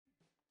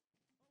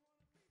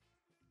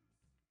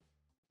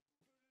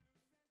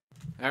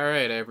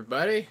Alright,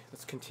 everybody.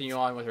 Let's continue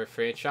on with our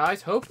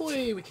franchise.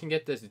 Hopefully, we can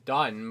get this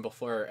done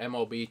before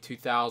MLB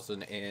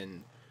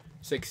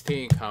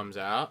 2016 comes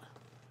out.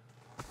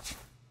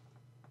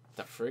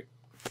 The frick?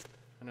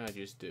 What did I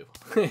just do?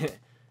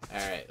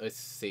 Alright, let's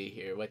see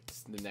here.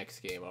 What's the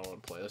next game I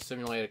want to play? Let's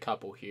simulate a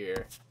couple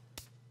here.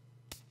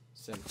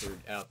 Send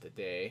out the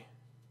day.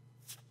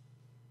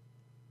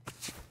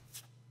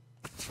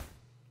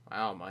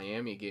 Wow,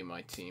 Miami gave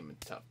my team a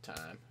tough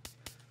time.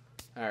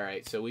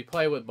 Alright, so we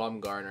play with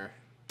Bumgarner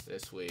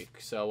this week,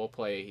 so we'll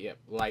play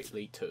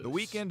lightly too. The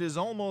weekend is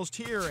almost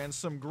here and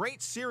some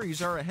great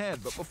series are ahead,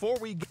 but before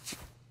we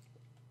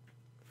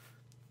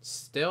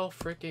still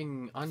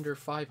freaking under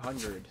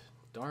 500.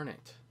 Darn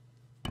it.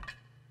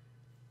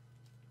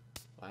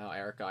 Wow,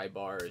 Eric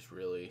Ibar is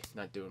really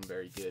not doing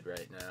very good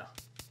right now.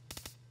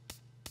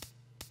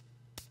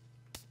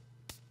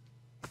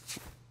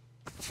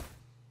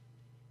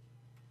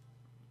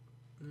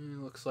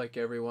 Looks like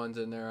everyone's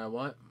in there I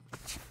want.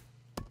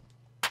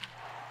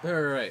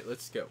 Alright,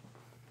 let's go.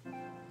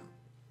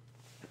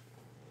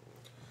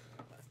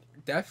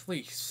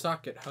 Definitely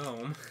suck at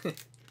home.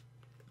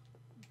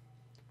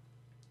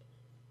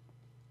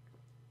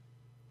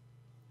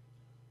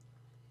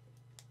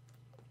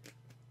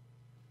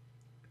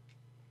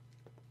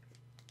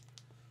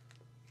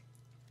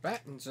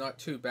 Batting's not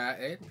too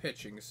bad.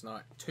 Pitching's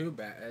not too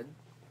bad.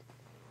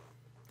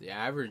 The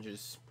average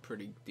is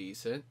pretty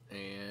decent.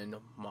 And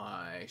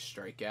my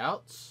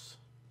strikeouts.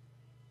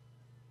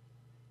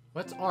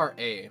 What's RA? I'm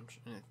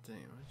trying to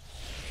think.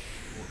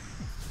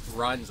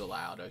 Runs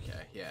allowed.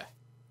 Okay, yeah.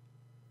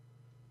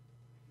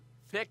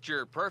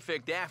 Picture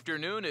perfect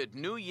afternoon at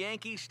New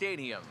Yankee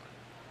Stadium.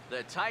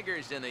 The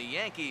Tigers and the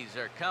Yankees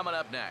are coming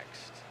up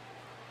next.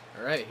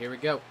 All right, here we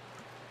go.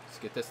 Let's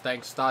get this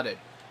thing started.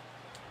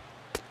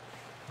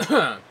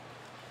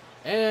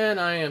 And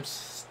I am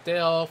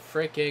still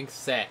freaking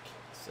sick.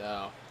 So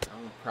I'll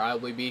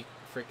probably be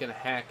freaking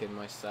hacking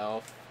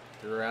myself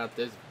throughout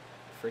this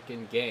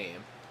freaking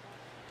game.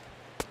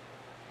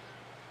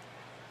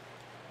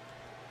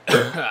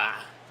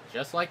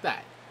 Just like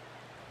that.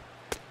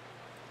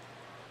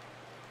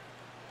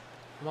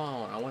 Come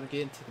on, I want to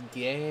get into the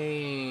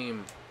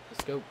game.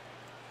 Let's go.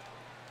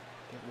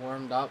 Get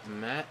warmed up,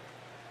 Matt.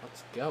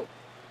 Let's go.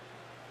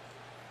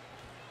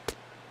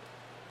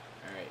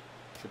 Alright,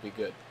 should be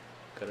good.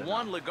 Good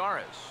Juan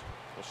Lagares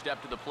will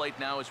step to the plate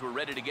now as we're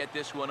ready to get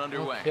this one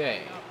underway.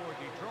 Okay.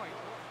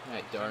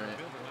 Alright, darn it.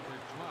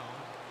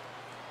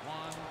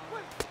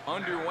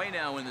 Underway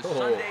now in the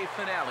Sunday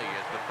finale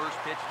as the first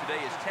pitch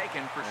today is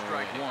taken for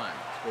strike one.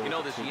 You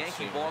know, this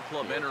Yankee ball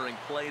club entering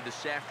play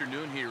this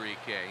afternoon here,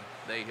 EK.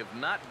 They have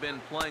not been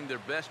playing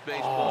their best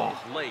baseball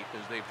late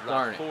as they've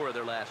dropped 4 of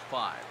their last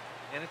 5.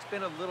 And it's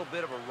been a little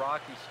bit of a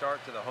rocky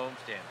start to the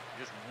homestand.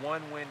 Just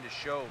one win to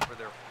show for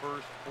their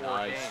first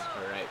 4 games.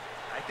 All right.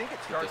 I think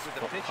it starts with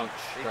the pitching.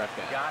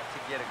 They've got to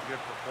get a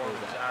good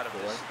performance out of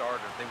this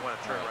starter if they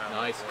want to turn around.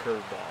 Nice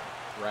curveball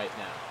right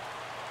now.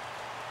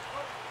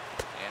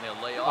 And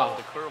he'll lay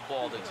off the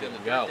curveball that's in the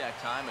dirt that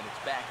time, and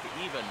it's back to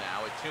even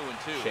now at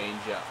 2-2.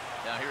 Change up.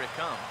 Now here it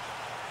comes.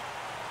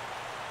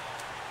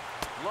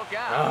 Look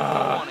out!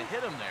 Don't want to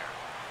hit him there.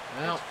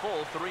 Well, it's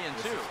full 3-2.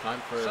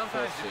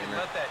 Sometimes if you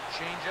let that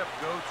changeup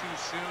go too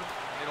soon,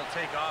 it'll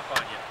take off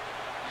on you.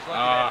 He's lucky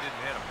that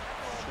didn't hit him.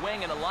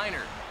 Swing and a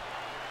liner.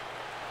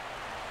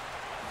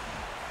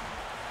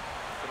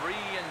 3-2.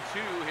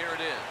 Here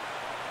it is.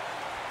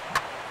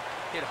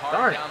 Hit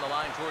hard down the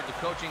line toward the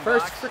coaching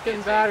box. First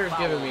freaking batter's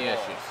giving me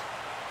issues.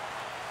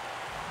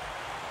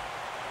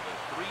 The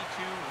 3-2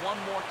 one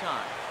more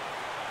time.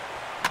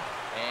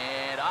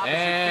 And opposite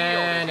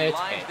field as he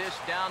lines this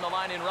down the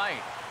line in right.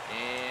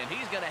 And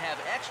he's going to have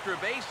extra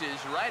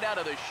bases right out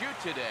of the chute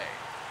today.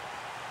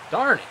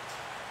 Darn it.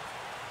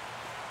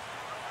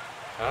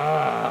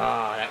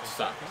 That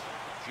sucks.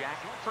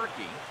 Jack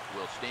Perky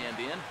will stand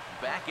in,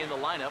 back in the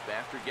lineup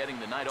after getting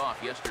the night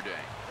off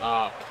yesterday.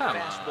 Oh, come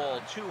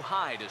Fastball too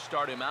high to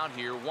start him out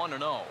here,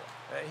 1-0.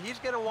 He's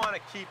going to want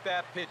to keep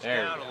that pitch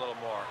down a little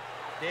more.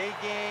 Day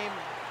game,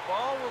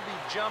 ball will be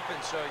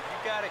jumping, so you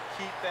got to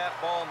keep that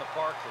ball in the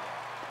park today.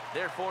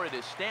 Therefore, it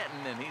is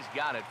Stanton, and he's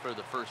got it for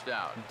the first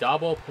out.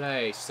 Double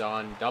play,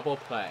 son. Double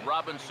play.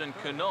 Robinson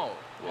Cano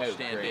will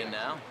stand in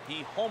now.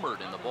 He homered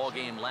in the ball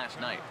game last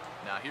night.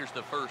 Now here's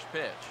the first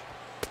pitch.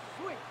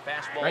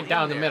 Fastball right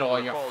down the middle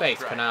in your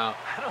face, Cano.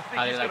 I don't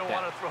think he's going to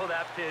want to throw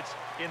that pitch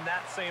in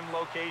that same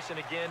location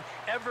again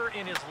ever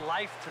in his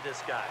life to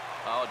this guy.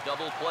 Oh,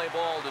 double play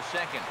ball to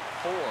second.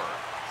 4,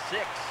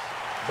 6.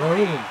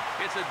 Boom.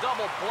 It's a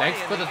double play.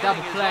 Thanks for the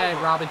double play,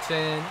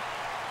 Robinson.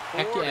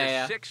 Heck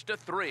yeah.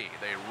 6-3.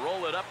 They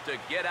roll it up to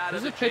get out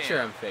of the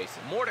pitcher I'm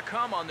facing. More to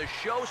come on the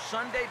show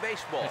Sunday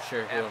Baseball. Not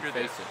sure who I'm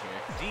facing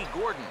here. D.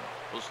 Gordon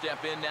will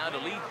step in now to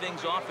lead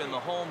things off in the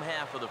home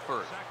half of the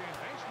first.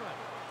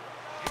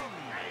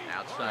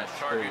 Outside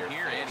target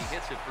here, and he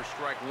hits it for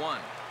strike one.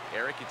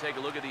 Eric, you take a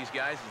look at these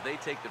guys as they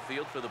take the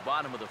field for the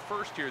bottom of the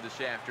first here this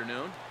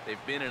afternoon.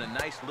 They've been in a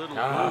nice little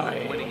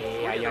move, winning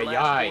 3 of the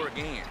last 4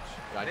 games.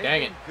 God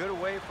dang it. Good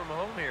away from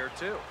home here,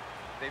 too.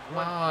 They've Come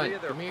won on, 3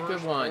 of their give me a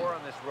first good one. 4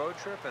 on this road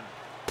trip, and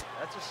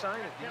that's a sign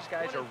that these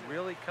guys are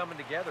really coming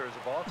together as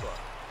a ball club.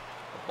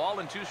 A ball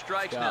and 2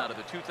 strikes now to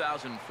the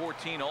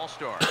 2014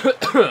 All-Star.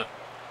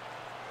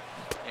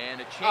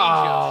 And a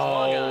changeup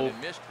swung on and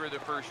missed for the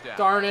first out.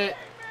 Darn it.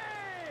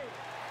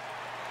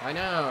 I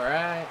know,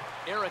 right?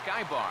 Eric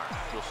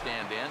Ibar will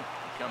stand in.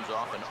 He comes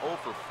off an 0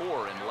 for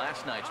 4 in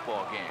last night's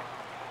ball game.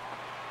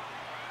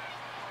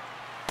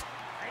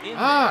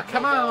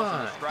 Come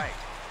on.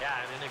 Yeah,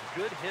 and in a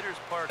good hitter's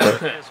park like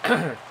this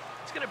one,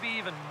 it's going to be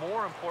even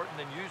more important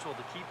than usual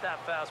to keep that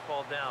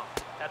fastball down.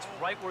 That's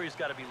right where he's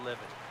got to be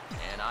living.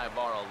 And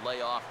Ibar will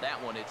lay off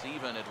that one. It's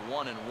even at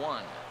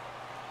 1-1.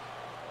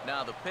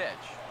 Now the pitch.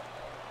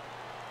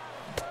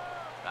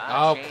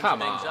 Come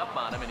things on. up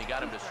on him, and he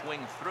got him to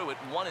swing through it.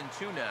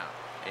 1-2 now.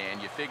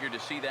 And you figure to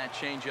see that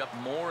change up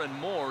more and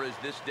more as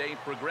this day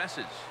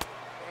progresses.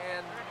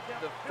 And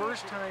the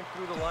first time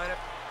through the lineup,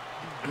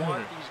 you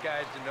want these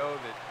guys to know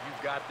that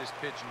you've got this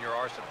pitch in your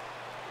arsenal.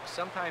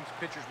 Sometimes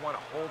pitchers want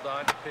to hold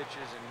on to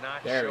pitches and not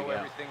show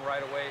everything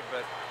right away,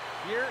 but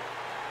here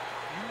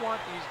you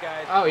want these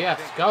guys to yes,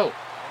 think, go.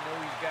 I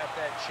know he's got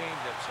that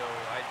changeup, so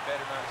I'd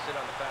better not sit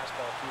on the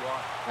fastball too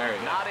long. There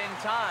you go. Not in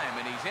time,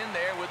 and he's in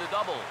there with a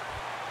double.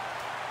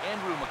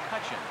 Andrew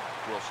McCutcheon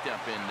will step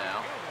in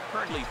now.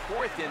 Currently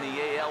 4th in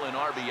the AL in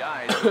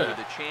RBIs with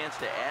a chance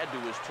to add to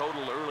his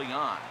total early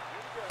on.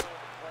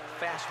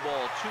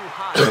 Fastball too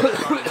high.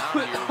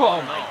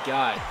 Oh my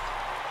God.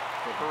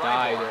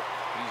 Died. Died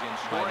He's in by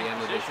the scoring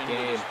end of this position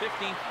game. with his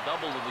 15th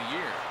double of the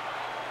year.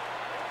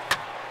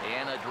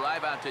 And a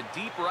drive out to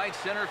deep right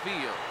center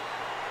field.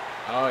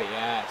 Oh,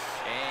 yes.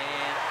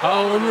 And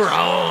home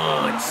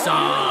run,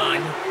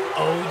 son.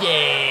 Oh,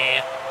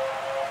 yeah.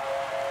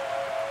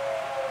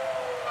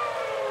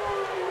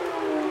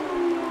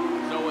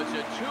 So it's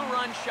a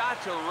 2-run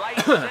shot to right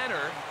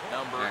center.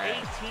 Number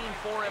 18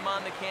 for him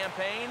on the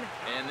campaign.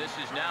 And this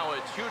is now a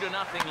 2-0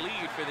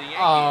 lead for the Yankees.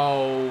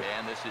 Oh.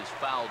 And this is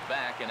fouled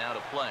back and out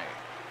of play.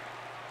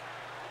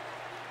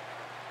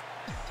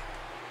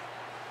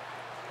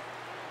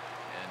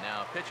 And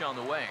now a pitch on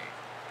the way.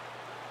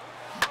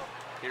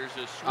 Here's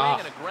a swing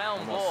and a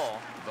ground ball,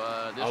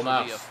 but this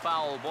will be a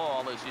foul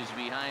ball as he's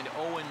behind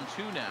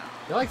 0-2 now.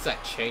 He likes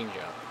that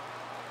changeup.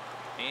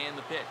 And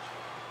the pitch.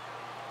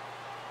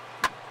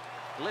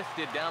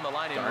 Lifted down the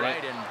line in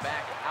right and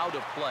back out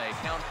of play.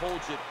 Count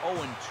holds it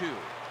 0-2.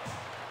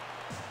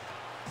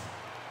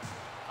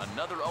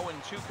 Another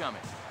 0-2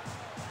 coming.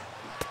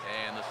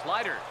 And the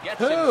slider gets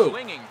him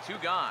swinging. 2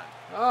 gone.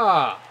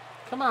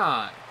 Come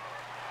on.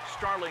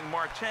 Starling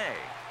Marte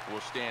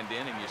will stand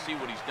in, and you see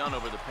what he's done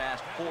over the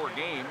past 4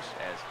 games,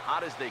 as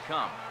hot as they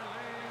come.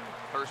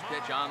 First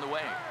pitch on the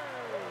way.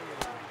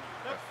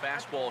 A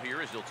fastball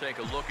here as he'll take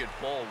a look at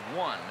ball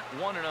 1,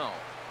 1-0.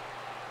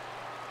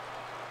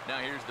 Now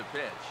here's the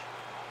pitch.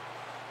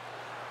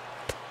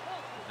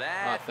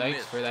 That thanks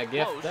missed. for that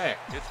gift Close. there.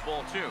 It's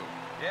ball 2.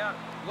 Yeah,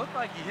 looked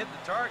like he hit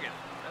the target.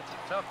 That's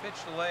a tough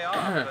pitch to lay off,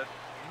 but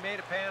he made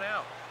it pan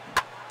out.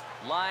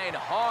 Line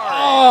hard.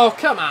 Oh,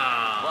 come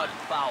on. But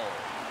foul.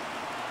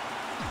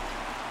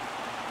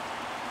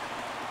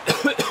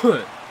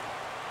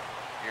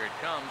 Here it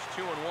comes,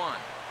 2-1.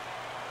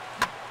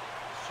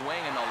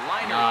 Swing and a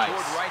liner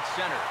toward right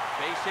center.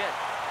 Base hit.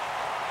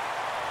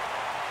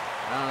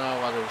 I don't know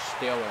whether to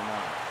steal or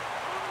not.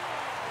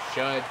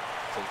 Should.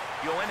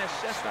 Yoenis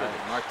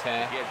Cespedes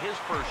Marte. get his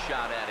first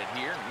shot at it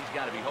here. He's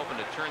got to be hoping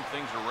to turn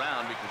things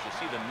around because you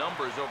see the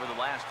numbers over the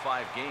last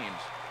 5 games.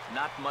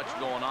 Not much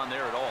going on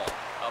there at all.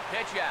 A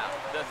pitch out.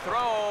 The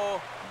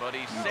throw. But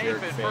he's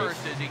safe at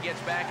first as he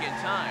gets back in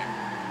time.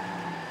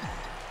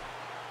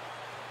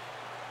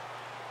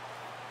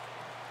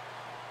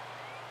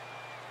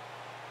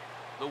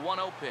 The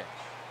 1-0 pitch.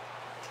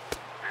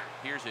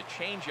 Here's a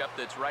changeup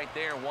that's right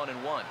there,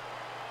 1-1.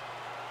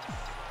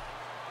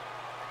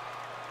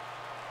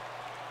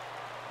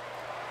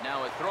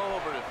 Now a throw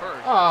over to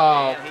first.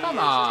 Oh, and he come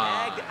is on.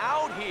 tagged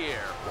out here.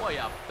 Boy,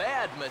 a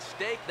bad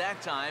mistake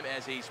that time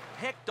as he's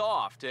picked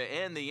off to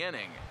end the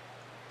inning.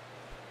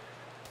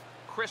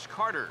 Chris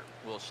Carter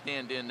will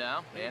stand in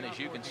now, and as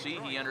you can see,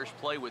 he enters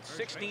play with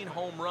 16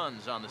 home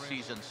runs on the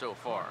season so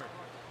far.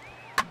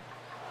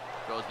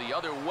 Goes the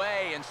other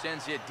way and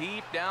sends it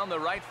deep down the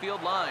right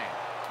field line.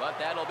 But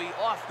that'll be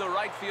off the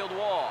right field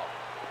wall.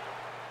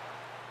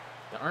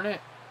 Darn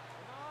it.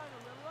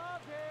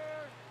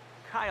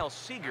 Kyle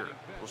Seager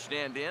will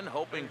stand in,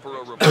 hoping for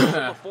a reversal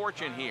of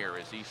fortune here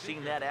as he's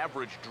seen that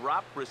average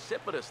drop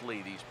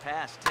precipitously these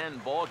past 10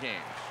 ball games.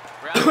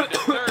 Grounded to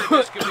third,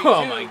 this could be 2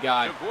 my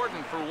God. to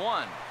Gordon for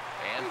 1.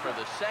 And for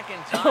the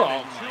second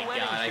time in 2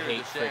 innings God, here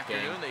this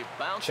afternoon, they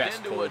bounced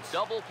into a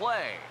double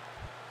play.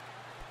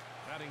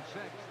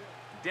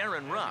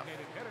 Darren Ruff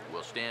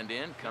will stand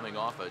in, coming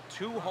off a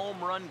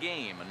 2-home run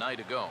game a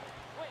night ago.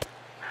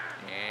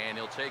 And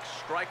he'll take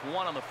strike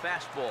 1 on the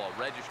fastball,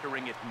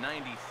 registering at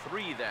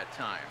 93 that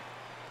time.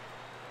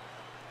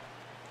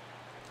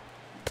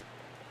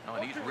 Oh,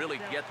 and he's really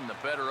getting the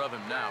better of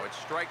him now. It's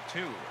strike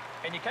 2.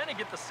 And you kind of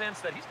get the sense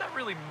that he's not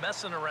really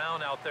messing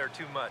around out there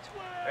too much.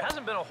 There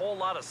hasn't been a whole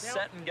lot of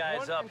setting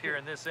guys up here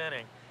in this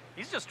inning.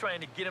 He's just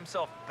trying to get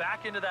himself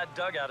back into that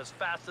dugout as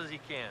fast as he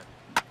can.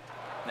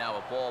 Now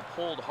a ball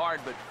pulled hard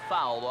but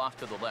fouled off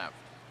to the left.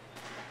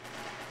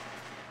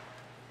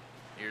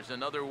 Here's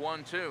another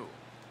 1-2.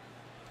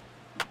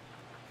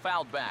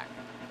 Fouled back.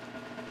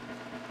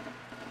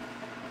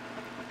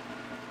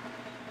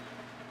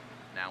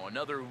 Now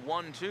another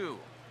 1-2.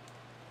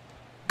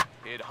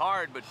 Hit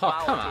hard but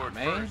fouled toward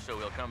first, so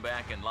he'll come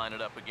back and line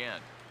it up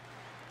again.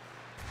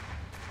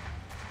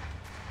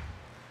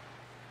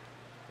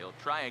 He'll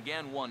try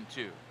again,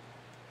 1-2.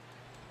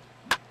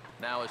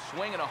 Now a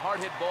swing and a hard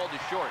hit ball to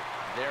short.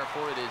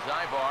 Therefore it is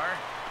Ibar.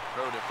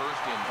 Throw to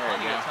first in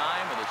plenty of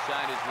time, and the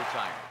side is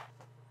retired.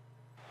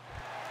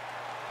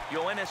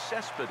 Yoenis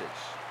Cespedes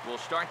will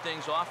start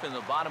things off in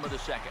the bottom of the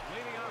second.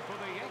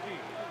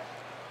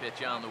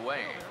 Pitch on the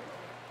way.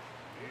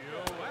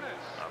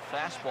 A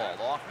fastball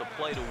off the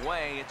plate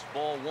away. It's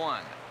ball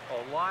 1.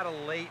 A lot of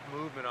late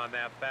movement on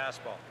that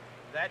fastball.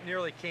 That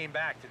nearly came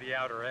back to the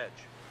outer edge.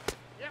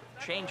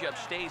 Changeup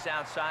stays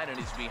outside and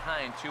is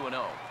behind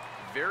 2-0.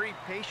 Very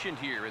patient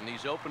here in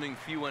these opening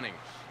few innings.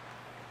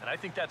 And I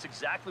think that's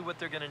exactly what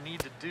they're going to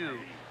need to do.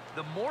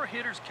 The more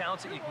hitters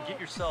counts that you can get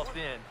yourself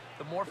in,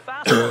 the more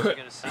fastballs you're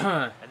going to see.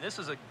 And this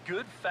is a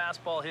good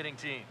fastball hitting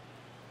team.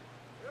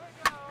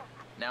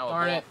 Now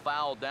a ball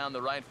fouled down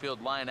the right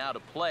field line out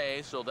of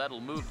play, so that'll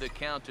move the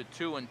count to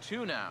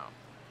 2-2 now.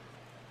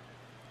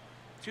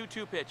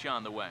 2-2 pitch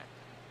on the way.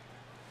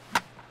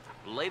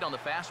 Late on the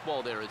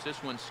fastball there as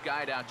this one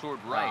skied out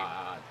toward right.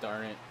 Ah,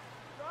 darn it.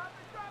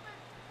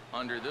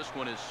 Under this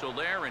one is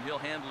Soler, and he'll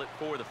handle it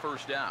for the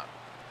first out.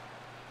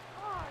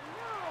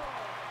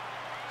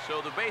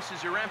 So the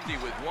bases are empty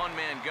with one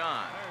man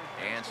gone.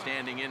 And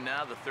standing in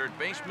now, the third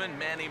baseman,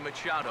 Manny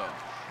Machado.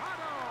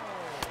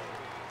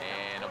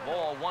 And a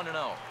ball,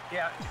 1-0.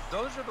 Yeah,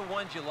 those are the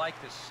ones you like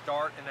to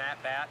start in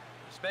that bat,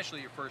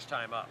 especially your first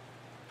time up.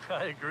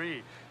 I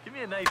agree. Give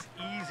me a nice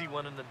easy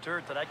one in the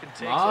dirt that I can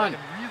take so I can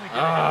really get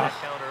that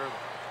count early.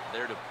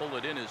 There to pull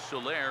it in is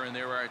Soler, and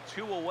there are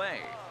 2 away.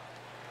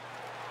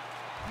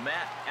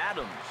 Matt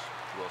Adams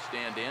will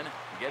stand in,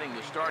 getting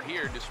the start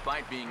here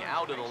despite being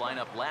out of the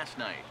lineup last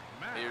night.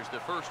 Here's the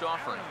first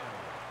offering.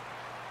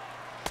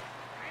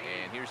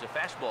 And here's a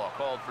fastball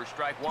called for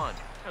strike 1.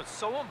 It's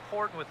so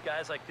important with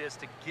guys like this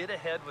to get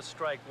ahead with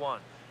strike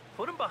 1.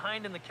 Put them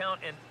behind in the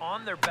count and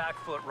on their back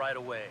foot right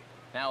away.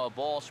 Now a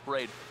ball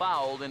sprayed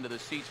fouled into the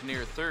seats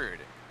near third.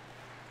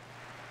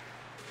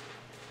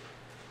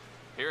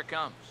 Here it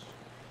comes.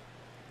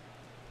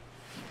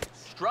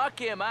 Struck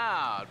him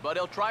out, but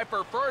he'll try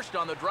for first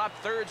on the drop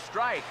third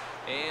strike.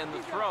 And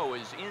the throw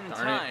is in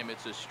time.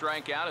 It's a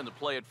strikeout, and the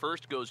play at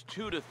first goes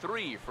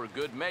 2-3 for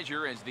good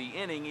measure as the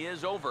inning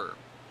is over.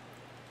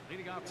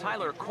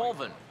 Tyler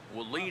Colvin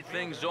will lead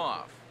things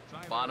off.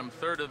 Bottom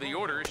third of the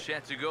order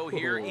set to go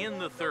here in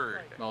the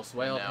third. Now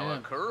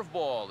a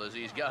curveball as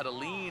he's got to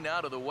lean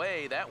out of the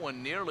way. That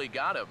one nearly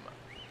got him.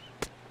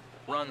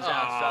 Runs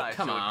outside,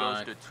 so it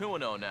goes to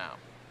 2-0 now.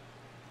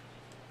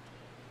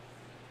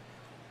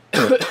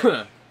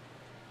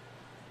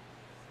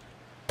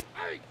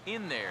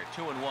 In there,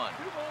 2-1.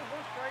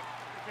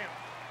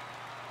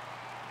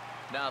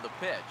 Now the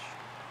pitch.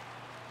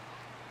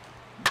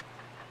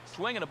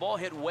 Swinging a ball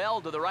hit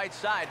well to the right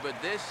side,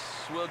 but this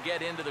will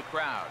get into the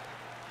crowd.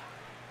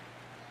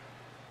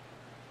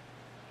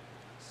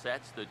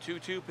 Sets the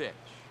 2-2 pitch.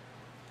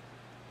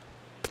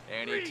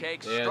 And he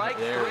takes strike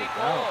 3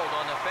 called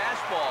on the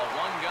fastball.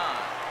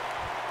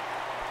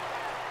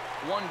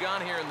 One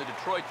gone here in the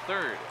Detroit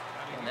third.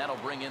 And that'll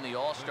bring in the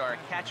all-star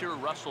catcher,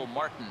 Russell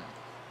Martin.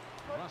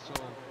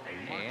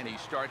 And he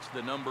starts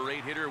the number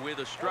 8 hitter with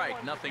a strike,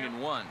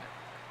 0-1.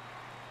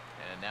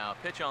 And now a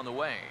pitch on the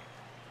way.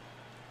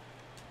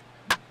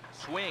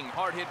 Swing,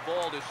 hard hit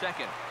ball to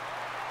second.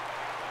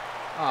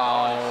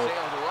 Oh, it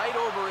sailed right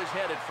over his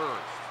head at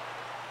first.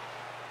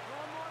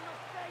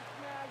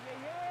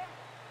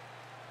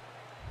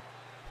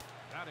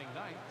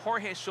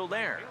 Jorge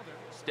Soler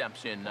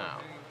steps in now.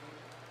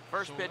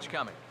 First pitch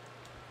coming.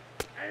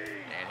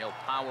 And he'll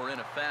power in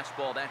a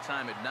fastball that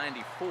time at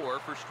 94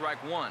 for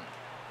strike 1.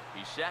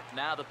 He's set,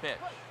 now the pitch.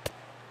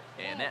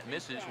 And that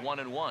misses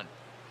 1-1.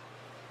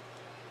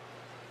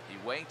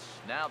 He waits,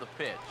 now the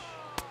pitch.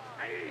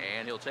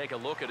 And he'll take a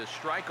look at a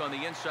strike on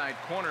the inside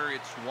corner.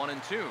 It's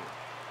 1-2.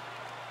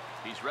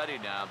 He's ready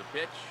now, the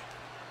pitch.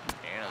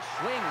 And a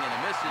swing and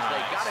a misses.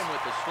 They got him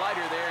with the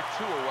slider there,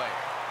 2 away.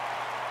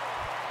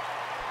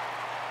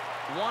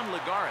 Juan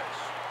Lagares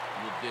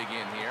will dig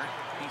in here.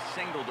 He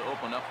singled to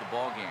open up the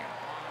ball game.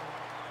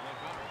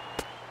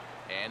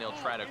 And he'll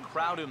try to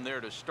crowd him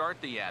there to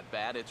start the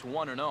at-bat. It's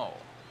 1-0.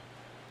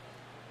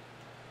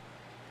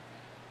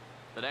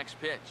 The next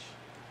pitch.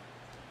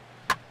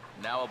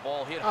 Now a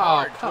ball hit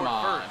hard toward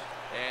first.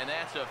 And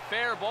that's a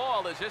fair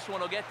ball as this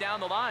one will get down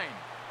the line.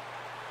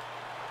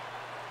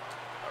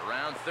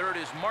 Around third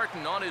is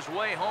Martin on his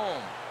way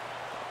home.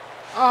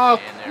 Oh,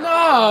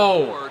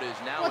 no!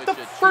 What the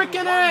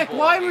freaking heck?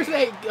 Why was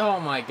they... Oh,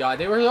 my God.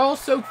 They were all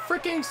so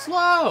freaking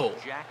slow.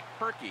 Jack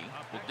Perky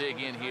will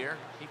dig in here.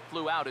 He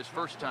flew out his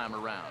first time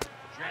around.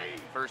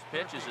 First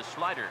pitch is a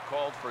slider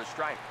called for a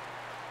strike.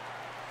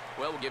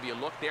 Well, we'll give you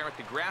a look there at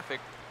the graphic.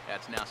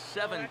 That's now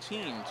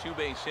 17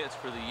 two-base hits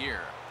for the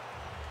year.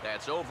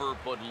 That's over,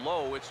 but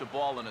low. It's a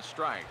ball and a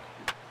strike.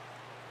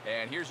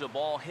 And here's a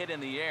ball hit in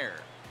the air.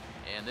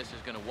 And this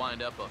is going to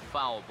wind up a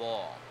foul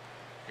ball.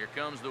 Here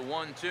comes the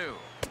 1-2.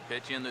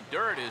 Pitch in the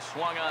dirt is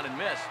swung on and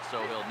missed, so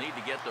he'll need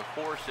to get the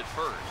force at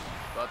first.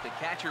 But the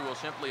catcher will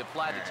simply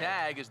apply the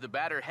tag as the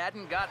batter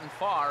hadn't gotten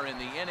far and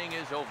the inning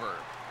is over.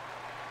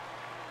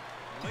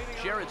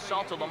 Jared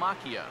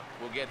Saltalamacchia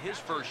will get his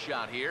first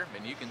shot here,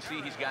 and you can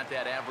see he's got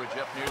that average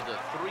up near the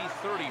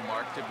 330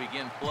 mark to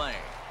begin play.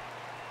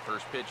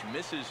 First pitch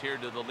misses here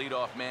to the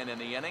leadoff man in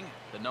the inning.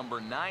 The number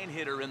 9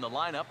 hitter in the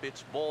lineup.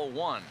 It's ball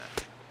 1.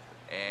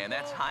 And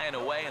that's high and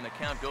away, and the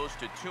count goes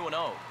to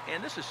 2-0.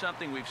 And this is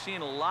something we've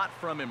seen a lot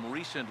from him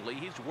recently.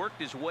 He's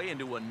worked his way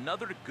into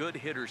another good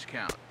hitter's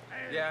count.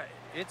 Yeah,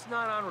 it's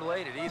not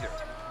unrelated either.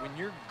 When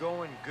you're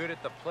going good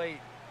at the plate,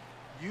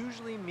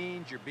 usually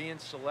means you're being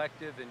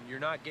selective and you're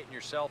not getting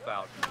yourself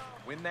out.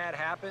 When that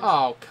happens,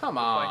 oh, come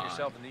on. You find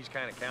yourself in these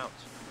kind of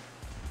counts.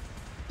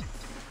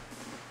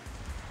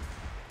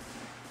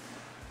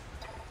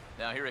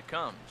 Now here it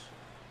comes.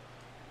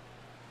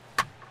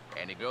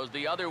 And it goes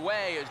the other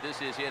way as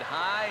this is hit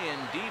high and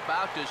deep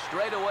out to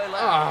straightaway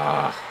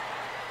left.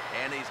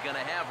 And he's going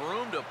to have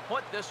room to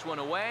put this one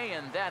away,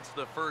 and that's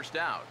the first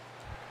out.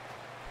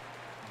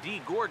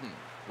 D. Gordon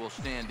will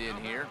stand in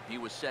here. He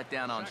was set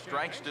down on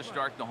strikes to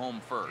start the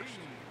home first.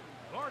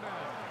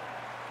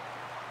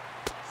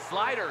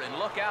 Slider, and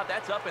look out,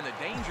 that's up in the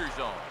danger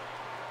zone.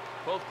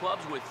 Both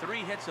clubs with 3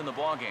 hits in the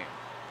ballgame.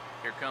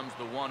 Here comes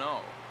the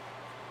 1-0.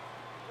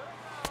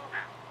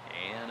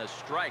 And a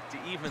strike to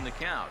even the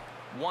count.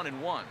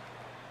 1-1.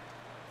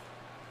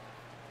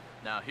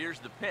 Now here's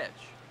the pitch.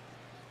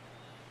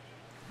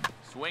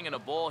 Swinging a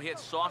ball hit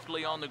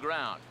softly on the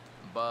ground,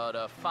 but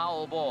a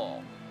foul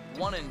ball.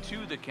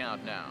 1-2 the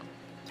count now.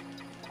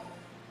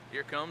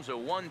 Here comes a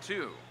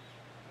 1-2.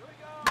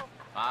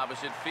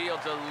 Opposite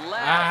field to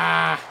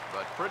left,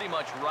 but pretty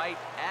much right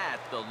at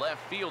the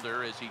left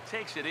fielder as he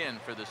takes it in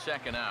for the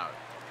second out.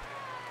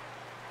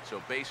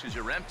 So bases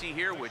are empty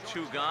here with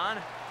 2 gone,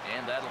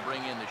 and that'll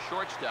bring in the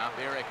shortstop,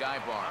 Eric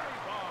Ibar.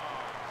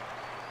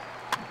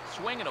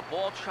 Swinging a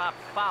ball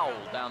chopped foul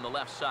down the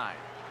left side.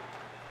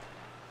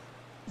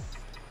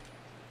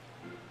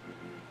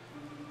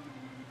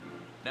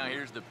 Now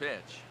here's the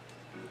pitch.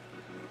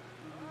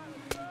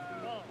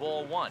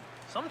 Ball 1.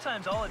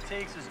 Sometimes all it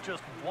takes is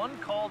just one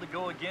call to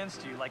go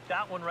against you, like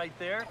that one right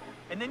there,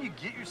 and then you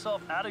get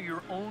yourself out of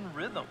your own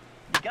rhythm.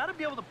 You got to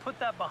be able to put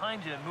that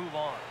behind you and move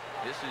on.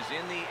 This is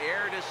in the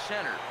air to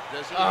center.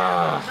 Does he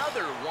have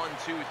another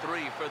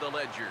 1-2-3 for the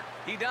Ledger?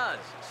 He does.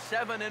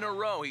 7 in a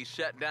row he's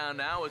set down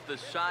now as the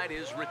side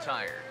is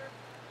retired.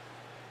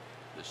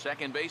 The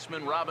second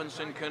baseman,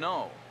 Robinson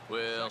Cano,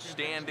 will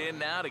stand in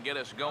now to get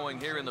us going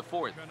here in the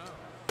 4th.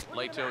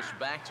 Latos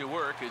back to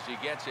work as he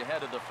gets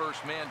ahead of the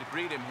first man to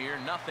greet him here.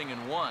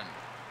 0-1.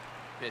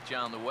 Pitch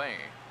on the way.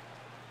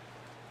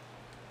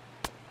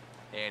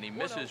 And he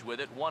misses with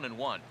it.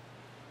 1-1.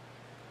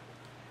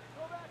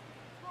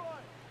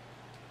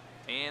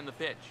 And the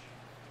pitch.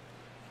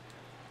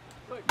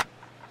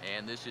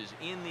 And this is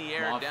in the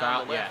air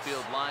down the left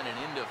field line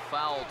and into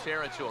foul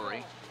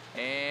territory.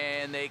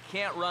 And they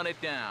can't run it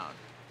down.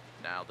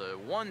 Now the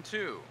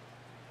 1-2.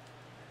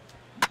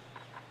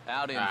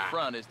 Out in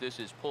front as this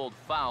is pulled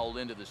foul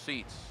into the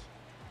seats.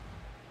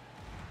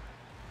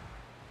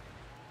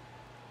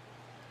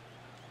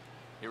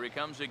 Here he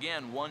comes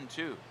again.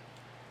 1-2.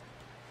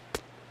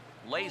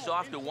 Lays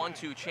off the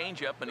 1-2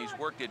 changeup, and he's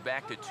worked it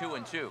back to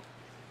 2-2.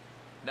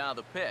 Now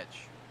the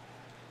pitch.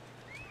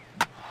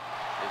 This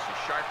is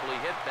sharply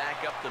hit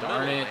back up the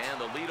middle,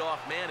 and the leadoff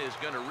man is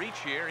going to reach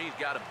here. He's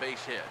got a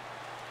base hit.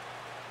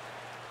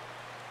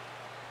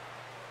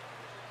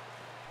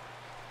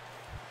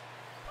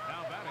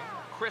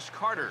 Chris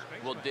Carter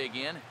will dig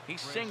in. He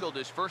singled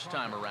his first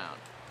time around.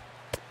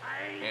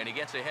 And he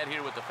gets ahead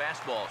here with the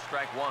fastball.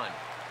 Strike 1.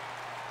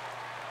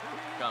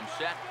 Comes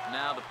set.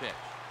 Now the pitch.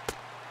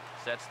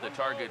 Sets the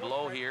target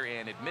low here,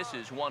 and it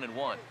misses.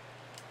 1-1.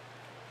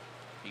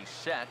 He's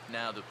set.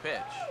 Now the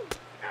pitch.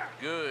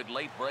 Good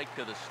late break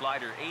to the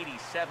slider.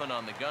 87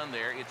 on the gun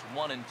there. It's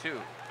 1-2.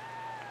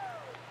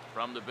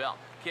 From the belt.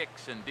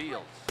 Kicks and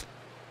deals.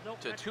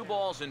 To 2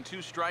 balls and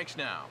 2 strikes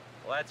now.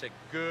 Well, that's a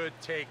good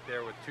take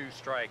there with 2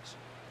 strikes.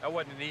 That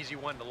wasn't an easy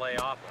one to lay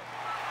off of.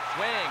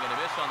 Swing and a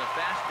miss on the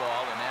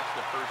fastball, and that's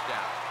the first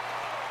out.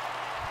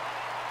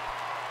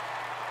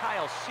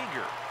 Kyle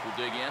Seager will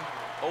dig in.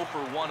 0 for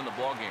 1 in the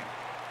ballgame.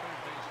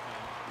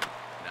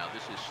 Now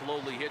this is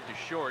slowly hit to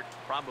short,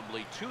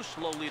 probably too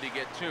slowly to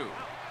get 2.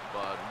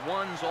 But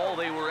 1's all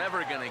they were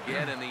ever going to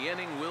get, and the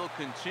inning will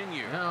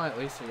continue. No, at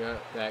least we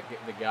got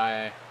the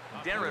guy.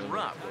 Darren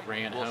Rupp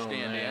will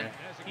stand in.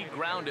 He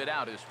grounded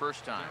out his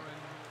first time.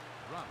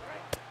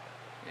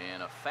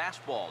 And a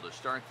fastball to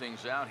start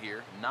things out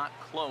here. Not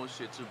close.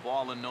 It's a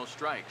ball and no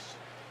strikes.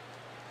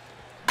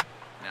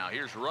 Now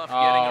here's Ruff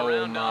getting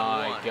around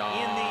on one. God.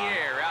 In the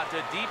air, out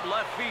to deep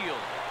left field.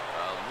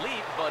 A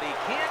leap, but he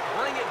can't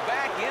bring it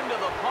back into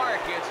the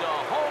park. It's a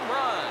home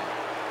run.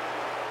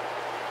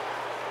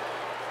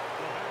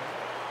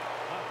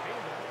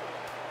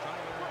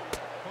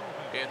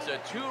 It's a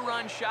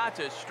 2-run shot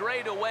to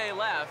straightaway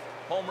left.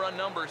 Home run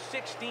number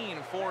 16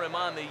 for him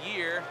on the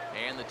year.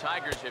 And the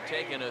Tigers have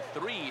taken a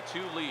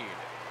 3-2 lead.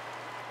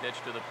 Pitch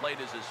to the plate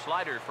is a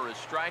slider for a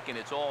strike, and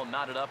it's all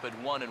knotted up at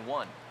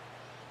 1-1.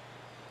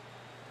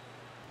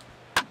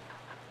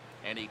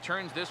 And he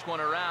turns this one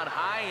around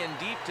high and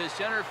deep to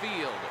center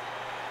field.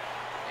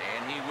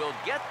 And he will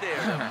get there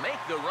to make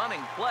the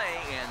running play,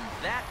 and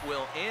that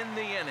will end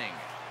the inning.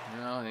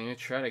 No, I'm going to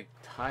try to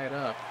tie it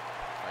up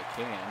if I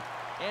can.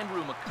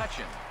 Andrew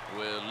McCutchen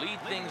will lead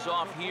things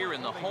off here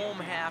in the home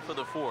half of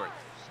the fourth.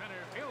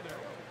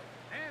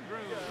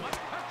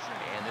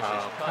 And this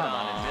is cut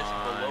on and missed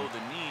below the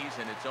knees,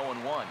 and it's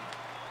 0-1.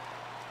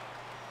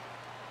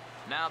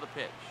 Now the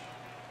pitch.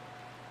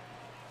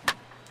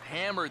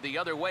 Hammered the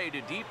other way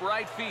to deep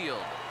right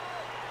field.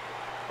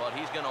 But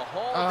he's going to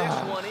haul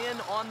this one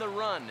in on the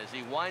run as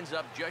he winds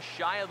up just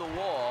shy of the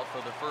wall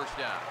for the first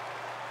out.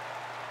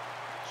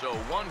 So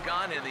one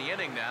gone in the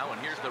inning now, and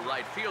here's the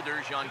right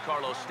fielder,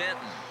 Giancarlo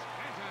Stanton.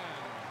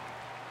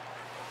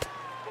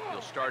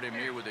 He'll start him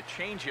here with a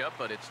changeup,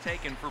 but it's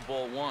taken for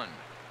ball one.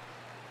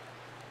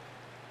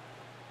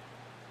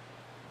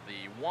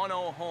 The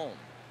 1-0 home.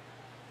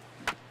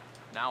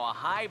 Now a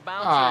high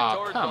bouncer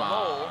toward the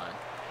hole.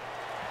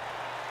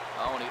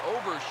 Oh, and he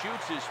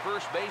overshoots his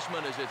first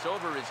baseman as it's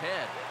over his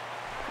head.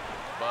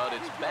 But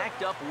it's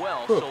backed up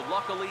well, so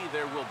luckily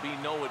there will be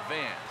no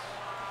advance.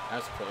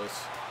 That's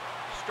close.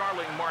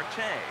 Starling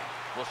Marte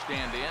will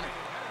stand in.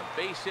 A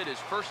base hit his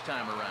first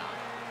time around.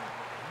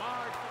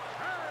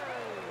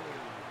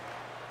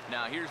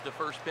 Now here's the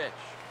first pitch.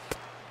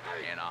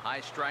 And a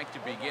high strike to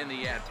begin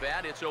the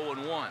at-bat. It's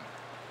 0-1.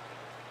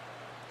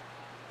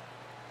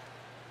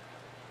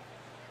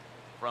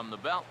 From the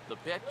belt, the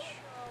pitch.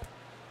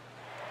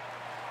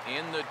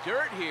 In the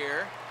dirt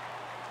here.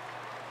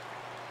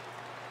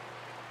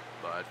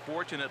 But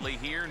fortunately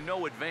here,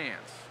 no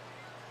advance.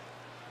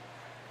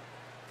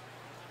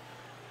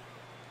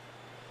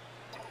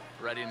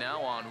 Ready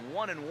now on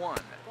 1-1.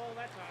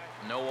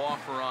 No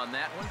offer on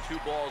that one. 2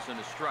 balls and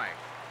a strike.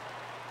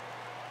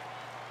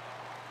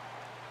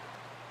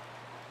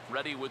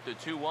 Ready with the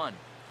 2-1.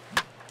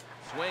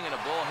 Swing and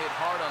a ball hit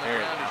hard on the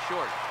ground to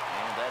short.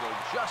 And that'll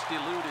just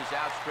elude his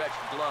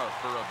outstretched glove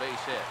for a base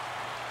hit.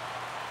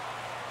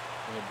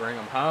 We'll bring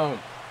him home.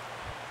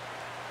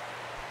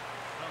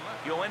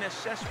 Yoenis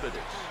Cespedes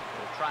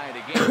will try it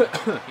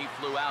again. He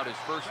flew out his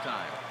first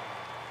time.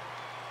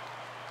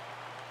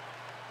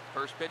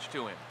 First pitch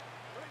to him.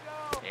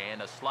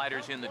 And a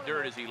slider's in the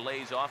dirt as he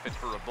lays off it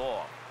for a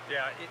ball.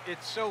 Yeah,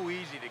 it's so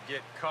easy to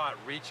get caught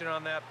reaching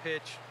on that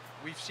pitch.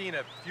 We've seen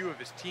a few of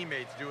his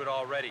teammates do it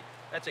already.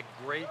 That's a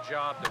great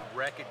job to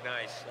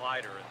recognize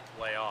slider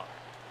and lay off.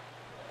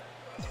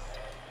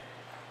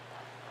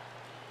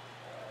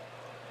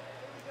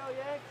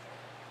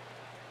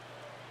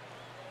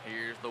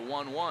 Here's the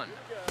 1-1.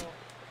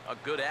 A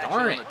good action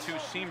on the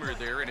two-seamer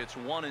there, and it's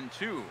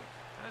 1-2.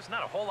 There's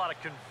not a whole lot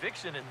of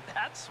conviction in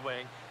that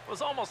swing. It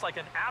was almost like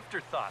an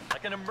afterthought,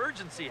 like an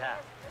emergency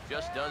hat.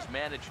 Just does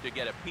manage to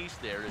get a piece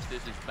there as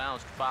this is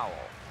bounced foul.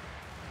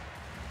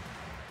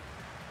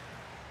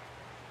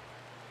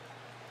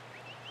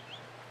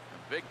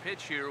 A big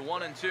pitch here,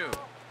 1-2.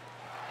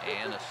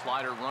 And a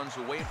slider runs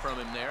away from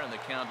him there, and the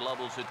count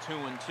levels at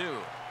 2-2.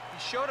 He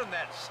showed him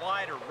that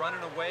slider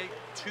running away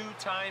 2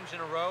 times in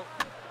a row.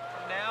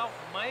 Now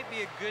might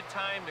be a good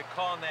time to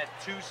call on that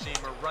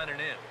two-seamer running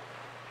in.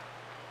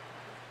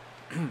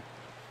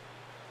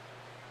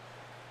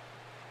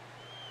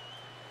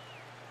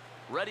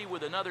 Ready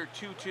with another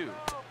 2-2.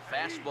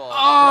 Fastball.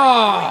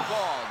 Oh!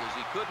 Balled as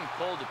he couldn't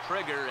pull the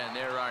trigger, and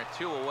there are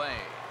 2 away.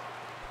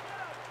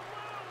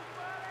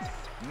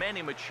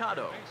 Manny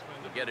Machado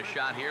will get a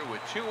shot here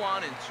with 2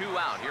 on and 2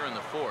 out here in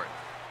the fourth.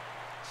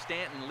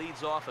 Stanton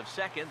leads off of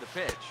second. The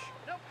pitch.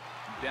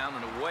 Down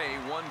and away.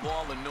 1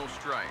 ball and no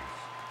strikes.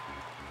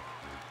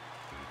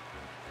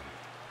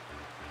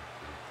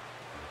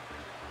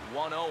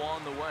 One 0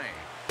 on the way.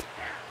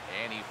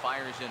 And he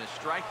fires in a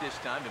strike this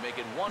time to make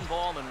it 1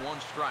 ball and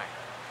 1 strike.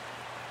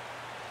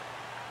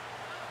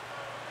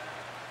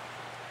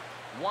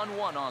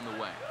 1-1 on the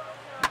way.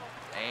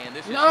 And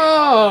this is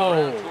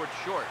towards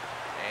short.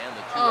 And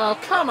the 2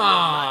 out come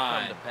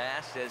on. From the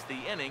pass as the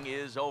inning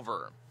is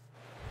over.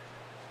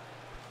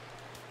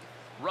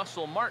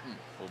 Russell Martin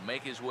will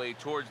make his way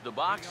towards the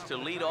box to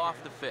lead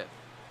off the 5th.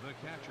 The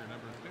catcher,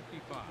 number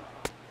 55.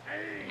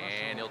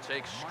 And he'll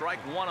take strike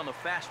 1 on the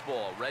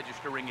fastball,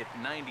 registering at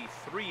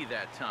 93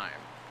 that time.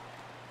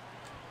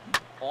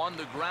 On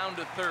the ground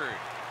to third.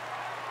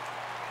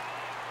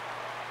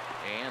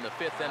 And the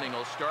 5th inning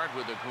will start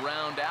with a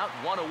ground out,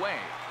 1 away.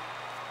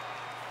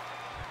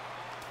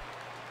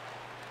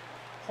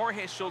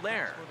 Jorge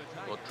Soler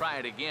will try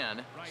it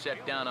again.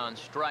 Set down on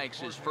strikes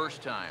his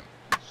first time.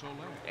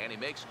 And he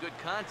makes good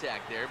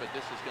contact there, but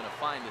this is going to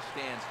find the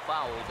stands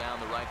foul down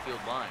the right field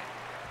line.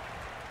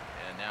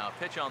 And now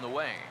a pitch on the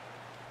way.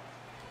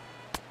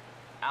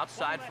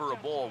 Outside for a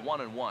ball,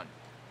 1-1.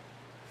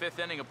 Fifth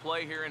inning of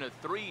play here in a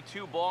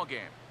 3-2 ball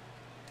game.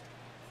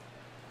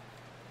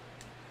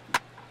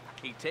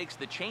 He takes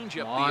the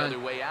changeup the other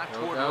way out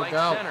toward right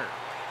center.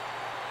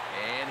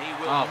 And he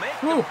will make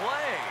the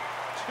play.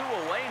 2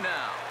 away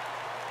now.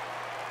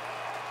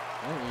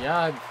 Oh,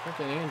 yeah,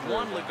 freaking Andrew.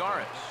 Juan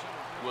Lagares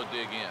will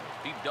dig in.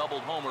 He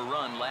doubled home a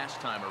run last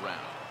time around.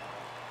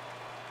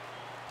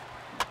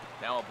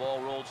 Now a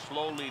ball rolled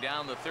slowly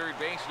down the third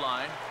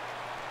baseline.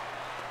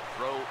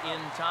 Throw in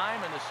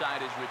time, and the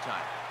side is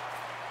retired.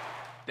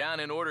 Down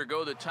in order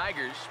go the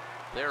Tigers.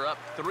 They're up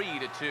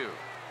 3-2.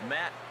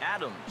 Matt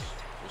Adams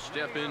will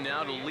step in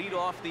now to lead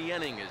off the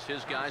inning as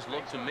his guys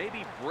look to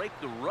maybe break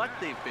the rut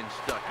they've been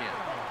stuck in.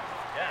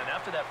 Yeah, and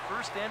after that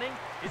first inning,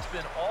 it's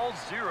been all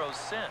zeros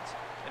since.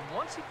 And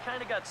once he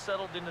kind of got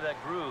settled into that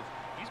groove,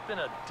 he's been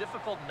a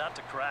difficult nut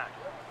to crack.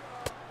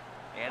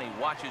 And he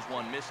watches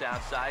one miss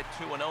outside.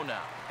 2-0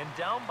 now. And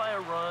down by a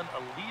run,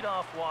 a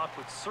leadoff walk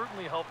would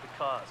certainly help the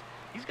cause.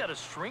 He's got to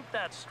shrink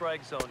that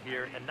strike zone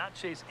here and not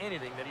chase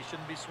anything that he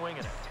shouldn't be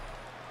swinging at.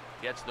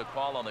 Gets the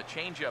call on the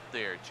changeup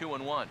there.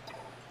 2-1.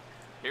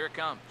 Here it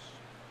comes.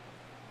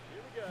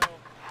 Here we go.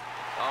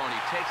 Oh, and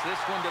he takes this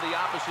one to the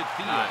opposite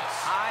field. Nice.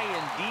 High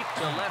and deep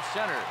to left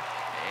center.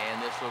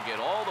 And this will get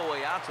all the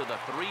way out to the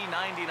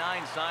 399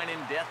 sign in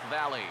Death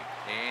Valley.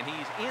 And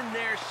he's in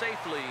there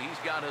safely. He's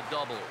got a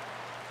double.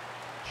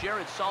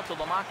 Jared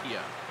Saltalamacchia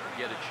will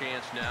get a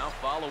chance now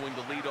following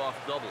the leadoff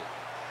double.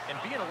 And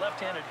being a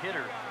left-handed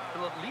hitter,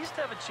 he'll at least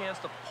have a chance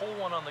to pull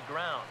one on the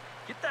ground.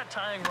 Get that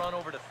tying run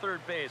over to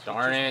third base with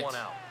just one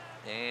out.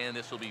 And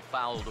this will be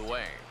fouled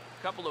away.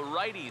 A couple of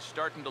righties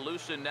starting to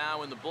loosen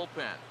now in the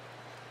bullpen.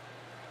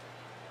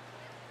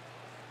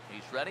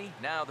 He's ready.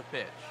 Now the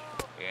pitch.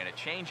 And a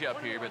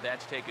changeup here, but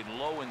that's taken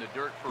low in the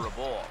dirt for a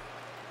ball.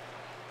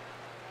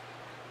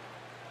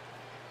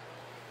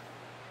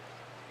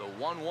 The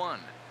 1-1.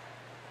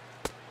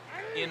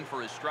 In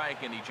for a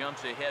strike, and he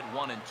jumps ahead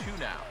 1-2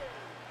 now.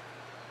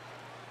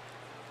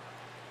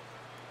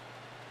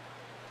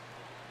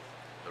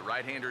 The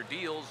right-hander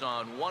deals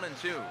on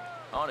 1-2.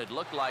 Oh, and it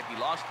looked like he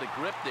lost the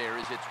grip there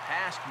as it's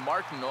past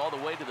Martin all the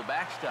way to the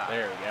backstop.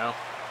 There we go.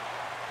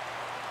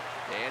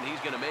 And he's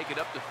going to make it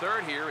up to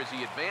third here as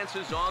he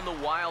advances on the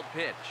wild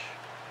pitch.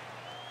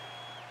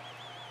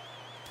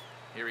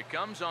 Here he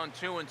comes on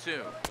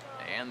 2-2.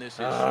 And this is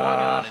swung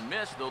on and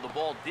missed, though the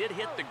ball did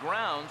hit the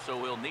ground,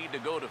 so he'll need to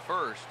go to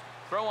first.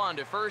 Throw on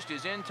to first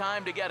is in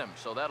time to get him,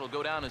 so that'll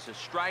go down as a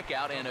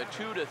strikeout and a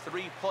 2-3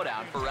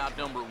 putout for out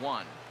number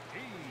 1.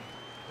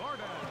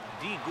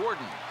 D.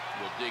 Gordon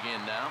will dig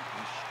in now.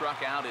 He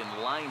struck out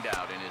and lined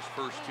out in his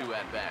first 2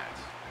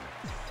 at-bats.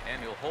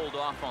 And he'll hold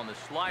off on the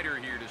slider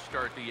here to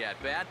start the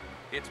at-bat.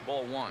 It's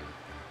ball 1.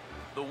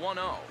 The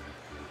 1-0.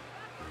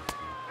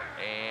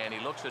 And he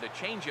looks at a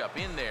changeup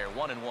in there,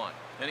 1-1.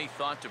 Any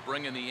thought to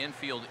bringing the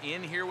infield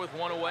in here with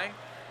one away?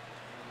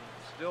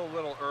 Still a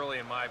little early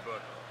in my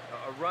book.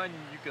 A run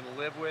you can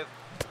live with.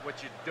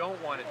 What you don't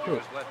want to do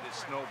is let this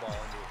snowball into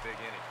a big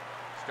inning.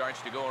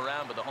 Starts to go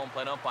around, but the home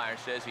plate umpire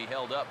says he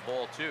held up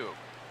ball 2.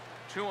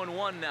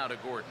 2-1 now to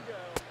Gordon.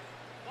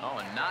 Oh,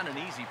 and not an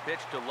easy pitch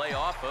to lay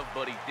off of,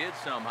 but he did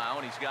somehow,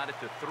 and he's got it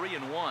to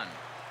 3-1.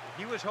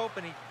 He was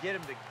hoping he'd get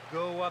him to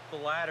go up the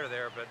ladder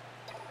there, but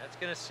that's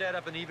going to set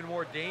up an even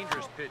more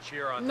dangerous pitch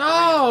here on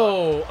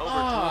No!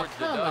 Over towards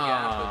the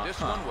dugout, but this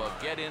one will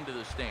get into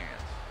the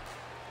stands.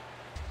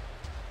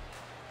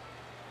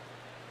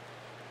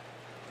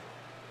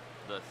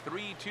 The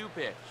 3-2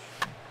 pitch.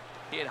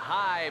 Hit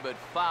high but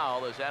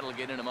foul as that'll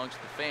get in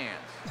amongst the fans.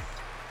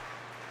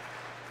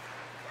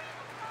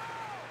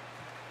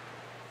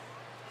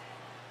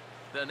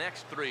 The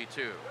next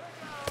 3-2.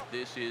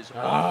 This is offered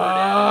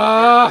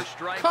out for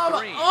strike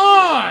 3.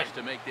 Tries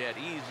to make that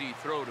easy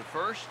throw to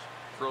first.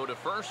 Throw to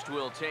first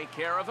will take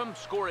care of him.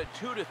 Score it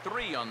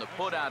 2-3 on the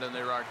putout, and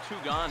there are 2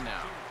 gone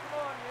now.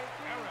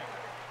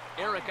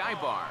 Eric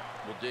Ibar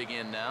will dig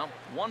in now.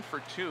 1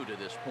 for 2 to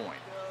this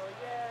point.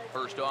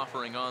 First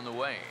offering on the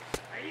way.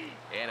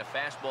 And a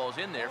fastball's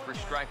in there for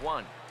strike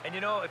 1. And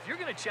you know, if you're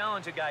going to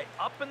challenge a guy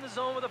up in the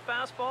zone with a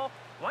fastball,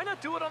 why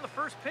not do it on the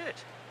first pitch?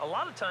 A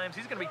lot of times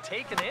he's going to be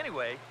taken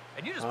anyway,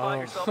 and you just buy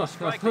yourself a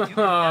strike that you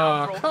can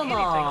now throw anything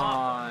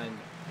off.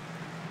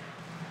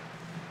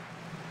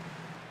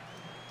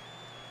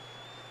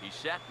 He's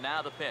set,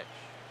 now the pitch.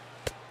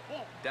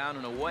 Down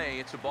and away,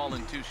 it's a ball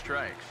and 2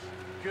 strikes.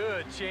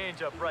 Good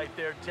changeup right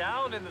there,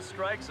 down in the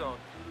strike zone.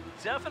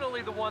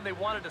 Definitely the one they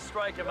wanted to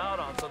strike him out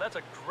on, so that's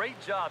a great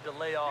job to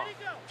lay off.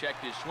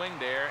 Checked his swing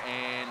there,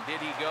 and did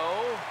he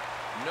go?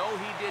 No,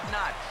 he did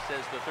not,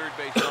 says the third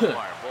base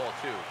umpire. Ball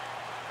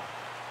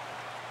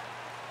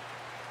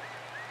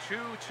 2.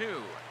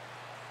 2-2.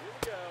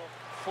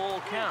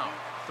 Full count,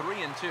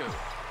 3-2.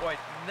 Boy,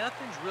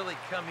 nothing's really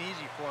come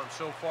easy for him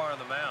so far on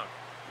the mound.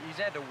 He's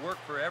had to work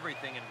for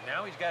everything, and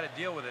now he's got to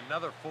deal with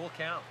another full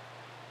count.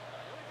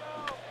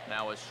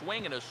 Now a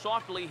swing and a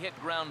softly hit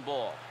ground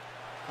ball.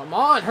 Come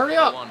on, hurry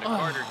up.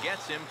 Carter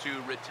gets him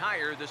to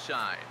retire the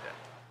side.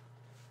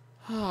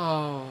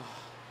 Oh,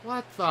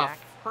 what the? Jack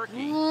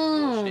Perky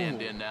will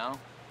stand in now.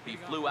 He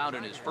flew out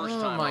in his first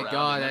time my around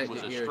God, and that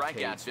was a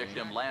strikeout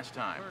victim last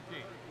time.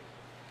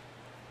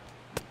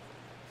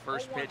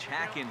 First pitch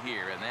hack in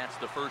here, and that's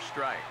the first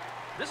strike.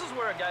 This is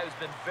where a guy who's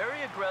been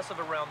very aggressive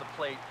around the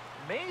plate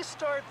may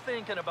start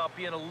thinking about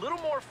being a little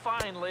more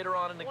fine later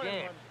on in the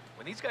game.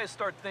 When these guys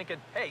start thinking,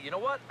 hey, you know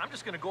what? I'm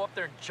just going to go up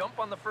there and jump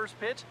on the first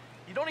pitch.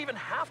 You don't even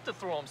have to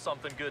throw him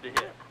something good to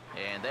hit.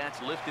 And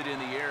that's lifted in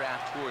the air out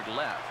toward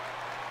left.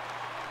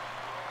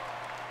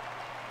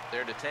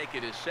 There to take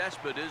it is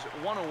Cespedes,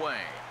 one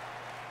away.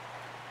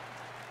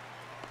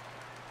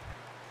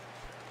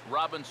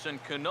 Robinson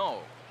Cano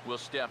will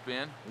step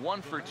in,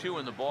 1 for 2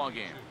 in the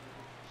ballgame.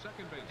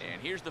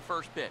 And here's the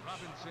first pitch.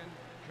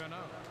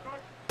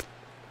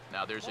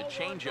 Now there's a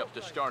changeup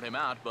to start him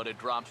out, but it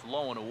drops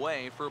low and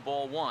away for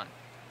ball 1.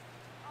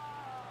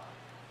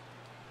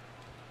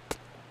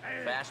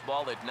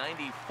 Fastball at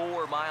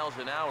 94 miles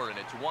an hour, and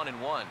it's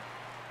 1-1.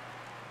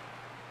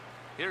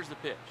 Here's the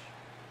pitch.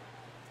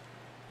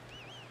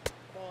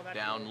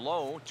 Down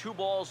low, 2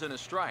 balls and a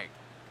strike.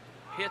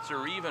 Hits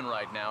are even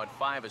right now at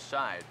 5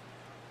 aside.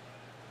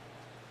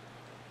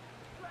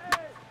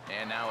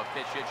 And now a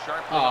pitch hit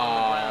sharply on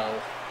the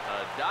ground.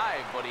 A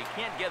dive, but he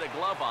can't get a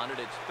glove on it.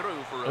 It's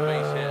through for a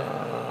base hit.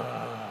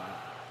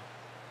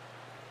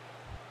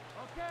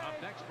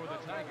 Up next for the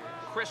Tigers.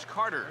 Chris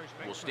Carter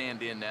will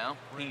stand in now.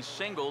 He's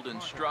singled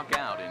and struck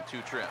out in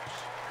 2 trips.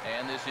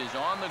 And this is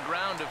on the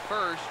ground to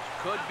first.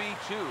 Could be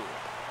 2.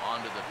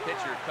 Onto the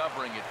pitcher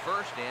covering it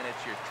first, and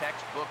it's your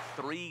textbook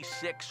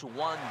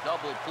 3-6-1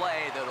 double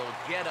play that'll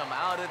get him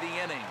out of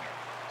the inning.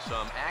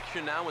 Some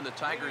action now in the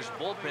Tigers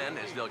bullpen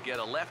as they'll get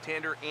a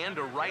left-hander and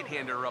a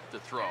right-hander up to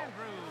throw.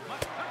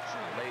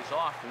 Lays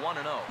off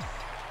 1-0.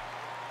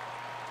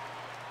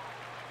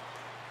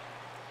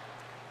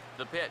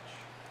 The pitch.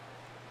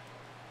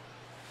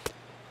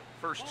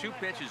 First 2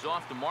 pitches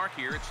off the mark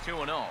here. It's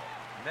 2-0.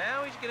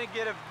 Now he's going to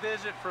get a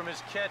visit from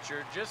his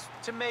catcher just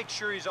to make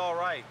sure he's all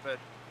right. But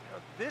you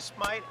know, this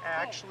might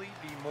actually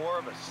be more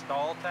of a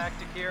stall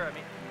tactic here. I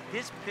mean,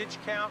 his pitch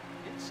count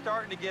is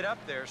starting to get up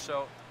there,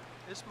 so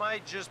this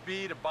might just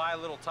be to buy a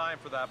little time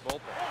for that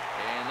bullpen.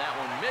 And that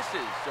one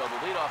misses, so the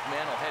leadoff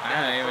man will head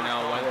down. I don't even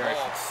know whether I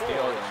should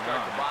steal it or start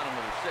not. the bottom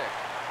of the 6th.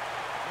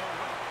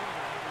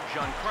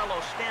 Giancarlo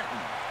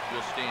Stanton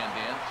will stand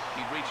in.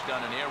 He reached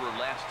on an error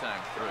last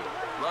time through.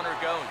 Runner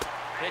goes.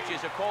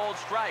 Pitches a cold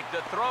strike.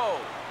 The throw.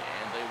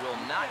 And they will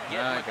not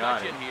get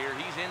McCutchen here.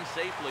 He's in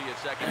safely at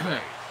second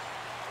base.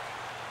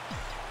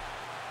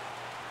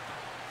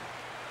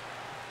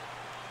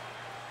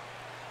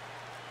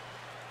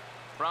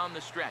 From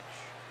the stretch.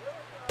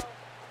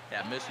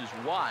 That misses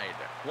wide.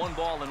 1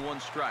 ball and 1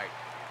 strike.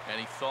 And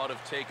he thought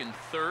of taking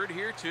third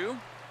here too.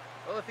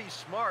 Well, if he's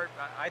smart,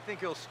 I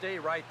think he'll stay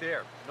right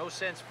there. No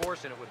sense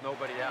forcing it with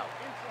nobody out.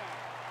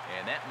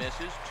 And that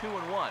misses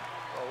 2-1. Well,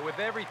 with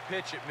every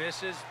pitch it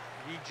misses,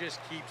 he just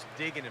keeps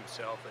digging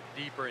himself a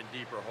deeper and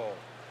deeper hole.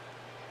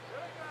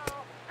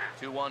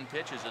 2-1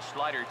 pitch is a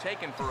slider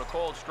taken for a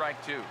cold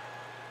strike 2.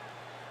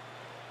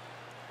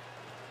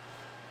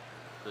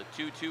 The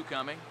 2-2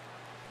 coming.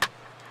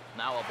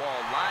 Now a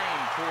ball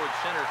lined towards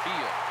center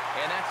field.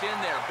 And that's in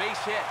there.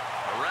 Base hit.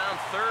 Around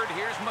third,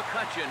 here's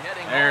McCutchen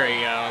heading There home.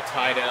 you go.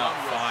 Tied it up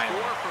finally.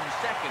 Score from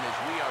second as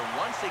we are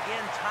once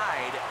again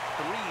tied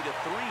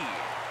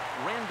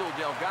 3-3. Randall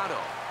Delgado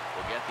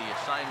will get the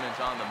assignment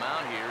on the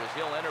mound here as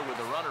he'll enter with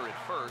a runner at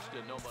first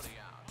and nobody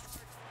out.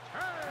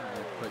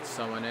 I'll put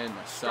someone in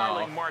myself.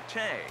 Starling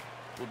Marte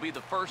will be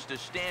the first to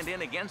stand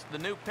in against the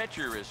new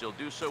pitcher as he'll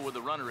do so with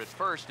a runner at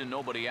first and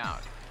nobody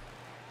out.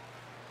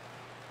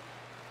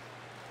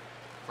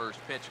 First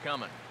pitch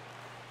coming.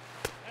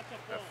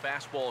 A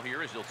fastball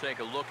here as he'll take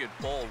a look at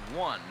ball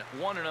 1.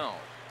 1-0.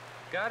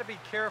 Got to be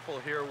careful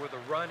here with a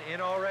run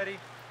in already.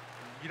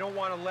 You don't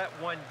want to let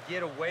one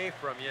get away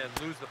from you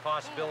and lose the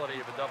possibility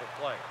of a double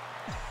play.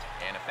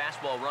 And a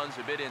fastball runs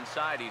a bit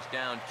inside. He's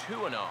down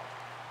 2-0.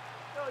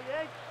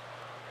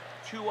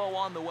 2-0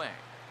 on the way.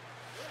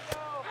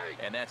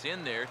 And that's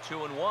in there,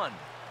 2-1.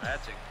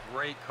 That's a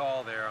great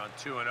call there on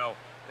 2-0.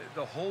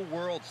 The whole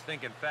world's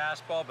thinking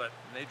fastball, but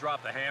they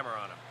dropped the hammer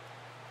on him.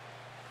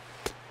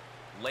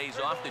 Lays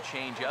off the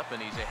changeup,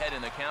 and he's ahead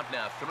in the count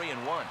now, 3-1.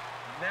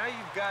 Now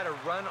you've got a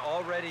run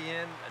already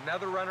in,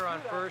 another runner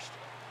on first.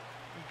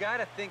 You got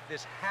to think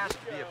this has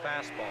to be a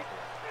fastball.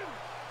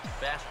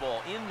 Fastball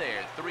in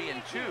there,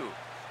 3-2.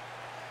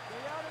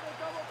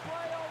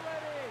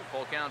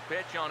 Full count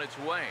pitch on its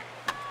way.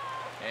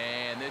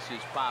 And this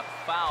is popped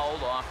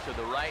fouled off to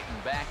the right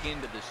and back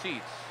into the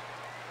seats.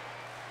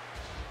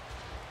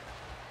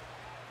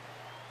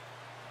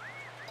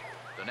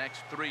 The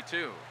next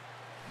 3-2.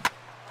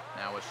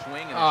 Now a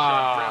swing and a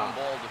short ground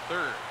ball to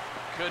third.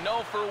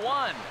 Cano for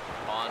 1.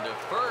 On to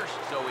first,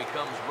 so he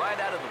comes right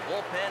out of the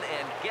bullpen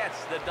and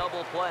gets the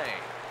double play.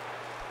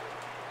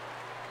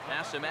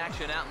 Now some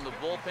action out in the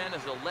bullpen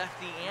as a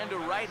lefty and a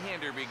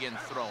right-hander begin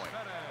throwing.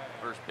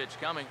 First pitch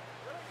coming.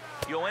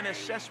 Yoenis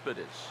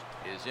Cespedes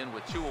is in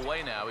with 2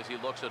 away now as he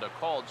looks at a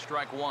called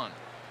strike 1.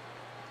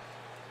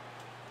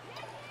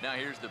 Now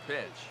here's the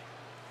pitch.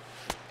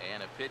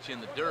 And a pitch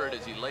in the dirt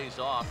as he lays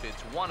off.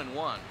 It's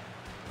 1-1.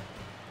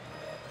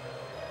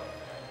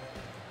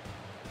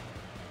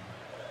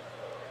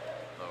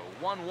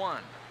 The 1-1.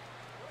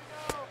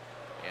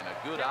 And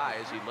a good eye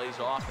as he lays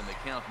off, and the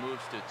count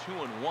moves to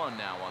 2-1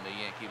 now on the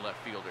Yankee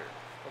left fielder.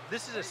 Well,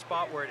 this is a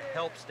spot where it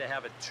helps to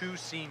have a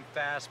 2-seam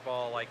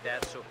fastball like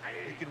that so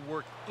you can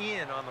work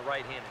in on the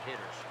right-handed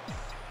hitters.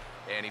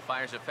 And he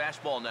fires a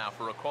fastball now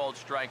for a called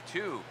strike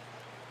 2.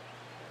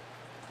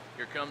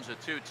 Here comes a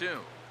 2-2.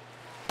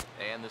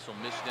 And this will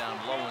miss down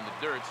low in the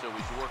dirt, so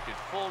he's worked it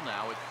full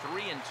now at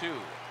 3-2.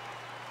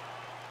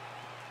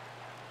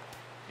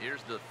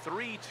 Here's the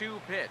 3-2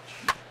 pitch.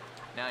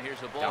 Now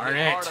here's a ball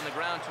hit hard on the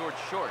ground towards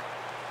short.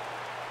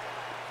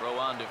 Throw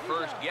on to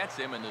first gets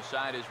him, and the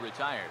side is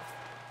retired.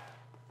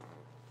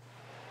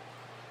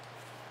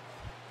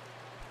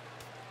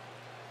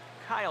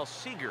 Kyle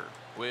Seager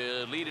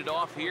will lead it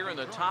off here in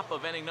the top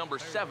of inning number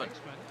 7.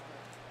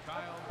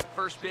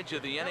 First pitch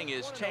of the inning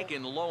is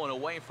taken low and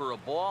away for a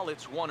ball.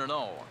 It's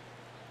 1-0.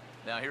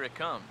 Now here it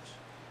comes.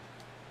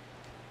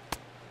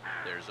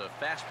 There's a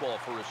fastball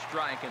for a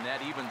strike, and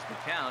that evens the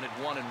count at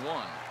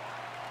 1-1.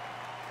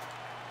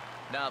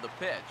 Now the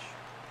pitch.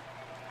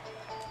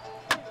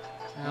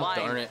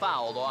 Line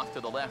fouled off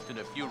to the left and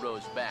a few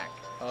rows back.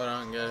 Hold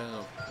on,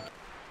 go.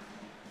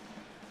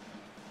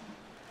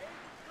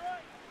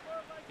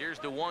 Here's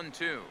the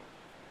 1-2.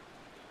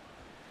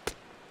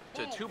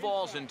 To 2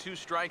 balls and 2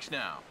 strikes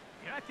now.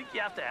 You know, I think you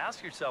have to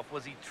ask yourself,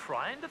 was he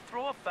trying to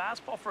throw a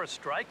fastball for a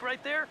strike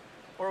right there?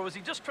 Or was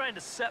he just trying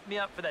to set me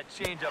up for that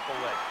changeup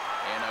away?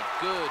 And a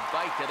good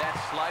bite to that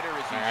slider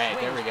as he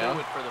swings through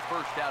it for the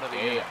first out of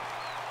the inning.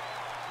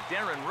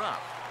 Darren Ruff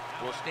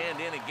will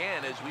stand in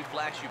again as we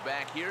flash you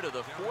back here to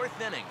the 4th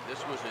inning.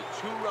 This was a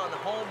 2-run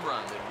home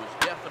run that was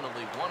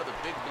definitely one of the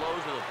big blows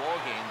of the ball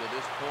game to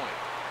this point.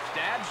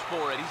 Stabs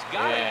for it. He's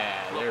got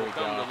it. There we will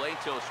come to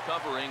Latos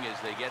covering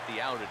as they get the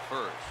out at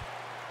first.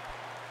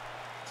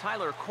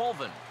 Tyler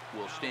Colvin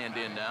will stand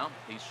in now.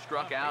 He's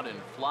struck out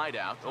and flied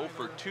out. 0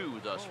 for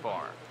 2 thus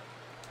far.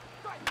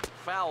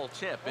 Foul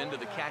tip into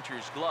the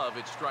catcher's glove.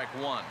 It's strike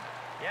 1.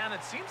 Yeah, and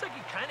it seems like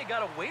he kind of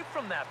got away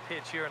from that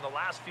pitch here in the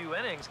last few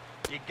innings.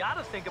 You got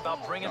to think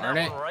about bringing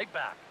that one right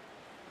back.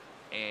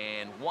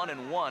 And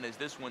 1-1 as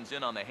this one's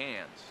in on the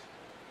hands.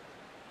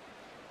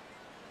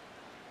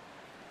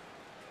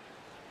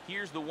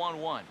 Here's the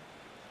 1-1.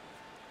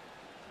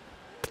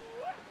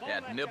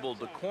 That nibbled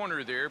the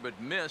corner there,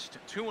 but missed.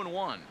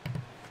 2-1.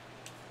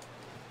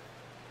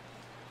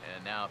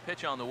 And now a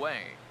pitch on the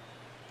way.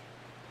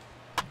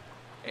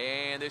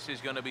 And this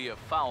is going to be a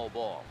foul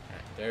ball.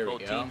 There we go.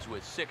 Both teams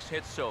with 6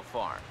 hits so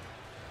far.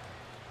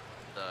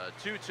 The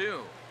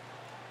 2-2.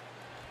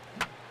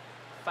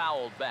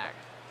 Fouled back.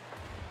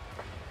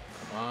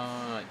 Come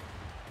on.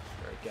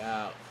 Strike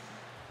out.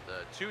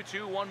 The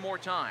 2-2 one more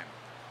time.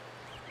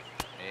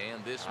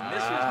 And this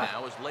misses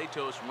now as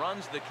Latos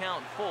runs the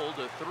count full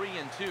to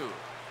 3-2.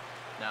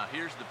 Now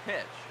here's the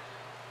pitch.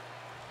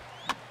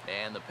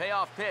 And the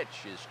payoff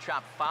pitch is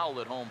chopped foul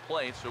at home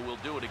plate, so we'll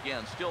do it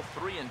again. Still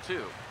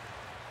 3-2.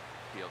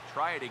 He'll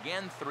try it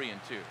again, 3-2.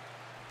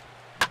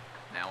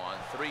 Now on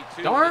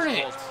 3-2, Darn this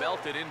it! ball's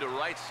belted into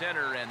right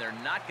center, and they're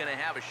not going to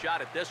have a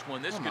shot at this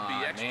one. This could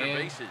be extra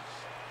bases.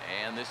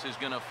 And this is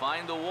going to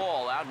find the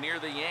wall out near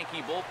the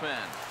Yankee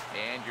bullpen.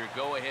 And your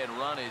go-ahead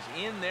run is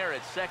in there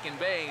at second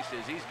base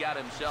as he's got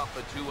himself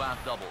a 2-out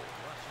double.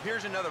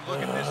 Here's another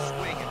look at this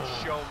swing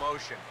in show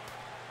motion.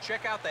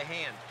 Check out the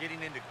hand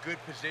getting into good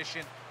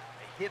position.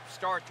 The hips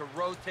start to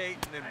rotate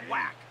and then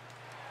whack.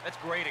 That's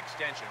great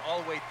extension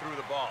all the way through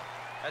the ball.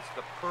 That's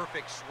the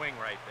perfect swing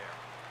right there.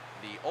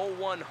 The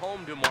 0-1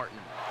 home to Martin.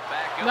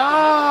 Back up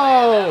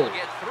No! the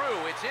get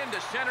through. It's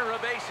into center, a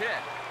base hit.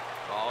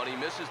 Oh, and he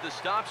misses the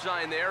stop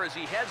sign there as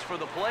he heads for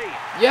the plate.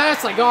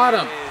 Yes, I got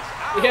him.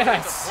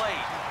 Yes. The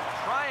plate,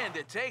 trying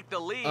to take the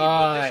lead,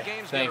 but this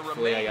game's going to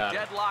remain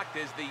deadlocked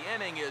as the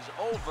inning is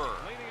over.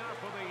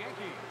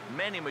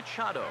 Manny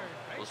Machado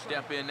will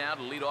step in now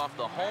to lead off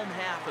the home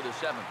half of the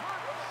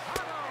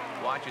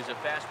 7th. Watches a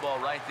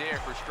fastball right there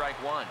for strike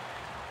 1.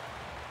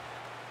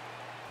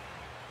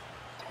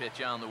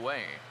 Pitch on the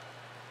way.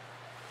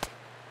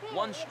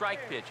 1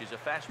 strike pitch is a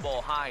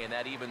fastball high, and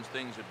that evens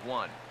things at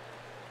 1.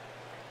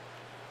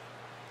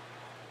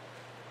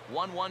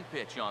 1-1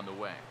 pitch on the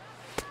way.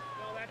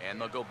 And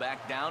they'll go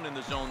back down in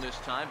the zone this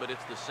time, but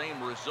it's the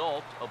same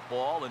result, a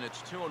ball, and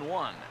it's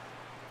 2-1.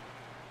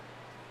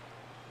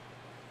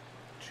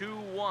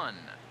 2-1.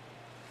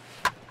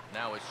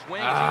 Now a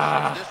swing as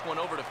he sends this one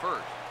over to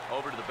first.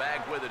 Over to the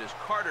bag with it is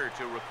Carter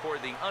to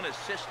record the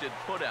unassisted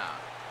putout.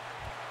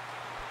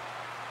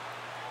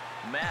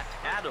 Matt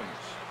Adams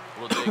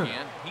will dig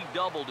in. He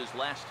doubled his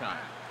last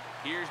time.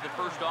 Here's the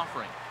first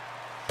offering.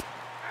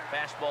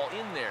 Fastball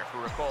in there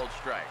for a called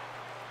strike.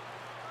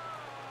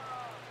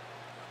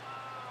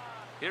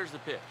 Here's the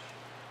pitch.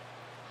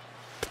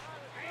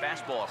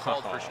 Fastball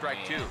called for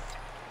strike 2.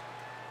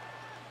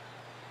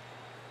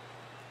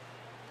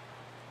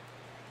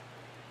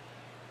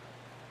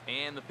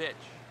 And the pitch.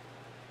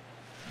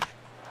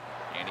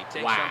 And he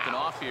takes something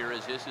off here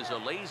as this is a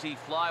lazy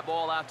fly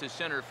ball out to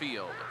center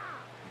field.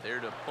 There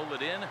to pull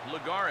it in,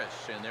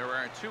 Lagares, and there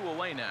are 2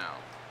 away now.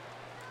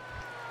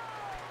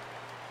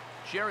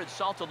 Jared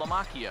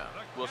Saltalamacchia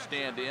will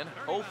stand in,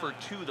 0 for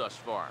 2 thus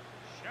far.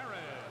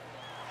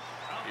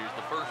 Here's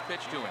the first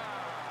pitch to him.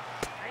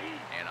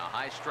 And a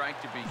high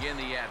strike to begin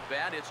the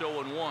at-bat. It's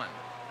 0-1.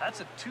 That's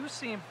a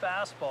two-seam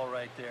fastball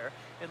right there.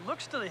 It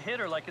looks to the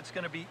hitter like it's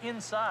going to be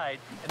inside,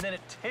 and then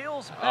it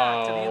tails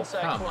back to the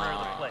inside corner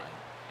of the plate.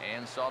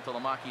 And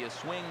Saltalamacchia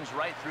swings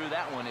right through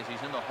that one as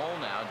he's in the hole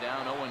now,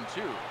 down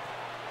 0-2.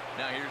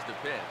 Now here's the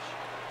pitch.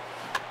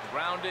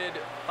 Grounded,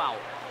 foul.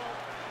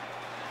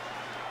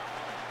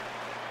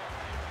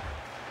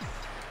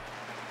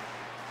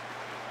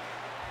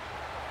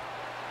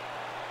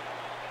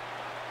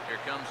 Here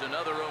comes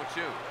another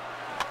 0-2.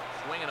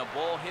 Swinging a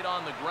ball hit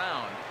on the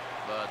ground,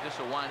 but this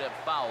will wind up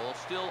foul.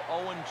 Still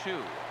 0-2.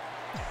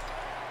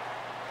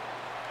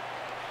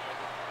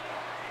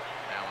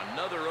 Now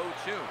another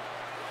 0-2.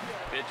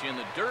 Pitch in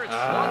the dirt,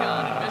 swung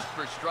on and missed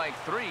for strike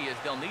 3 as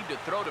they'll need to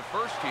throw to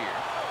first here.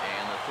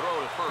 And the throw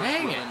to first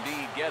will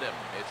indeed get him.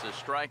 It's a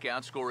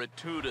strikeout, score at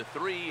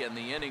 2-3, and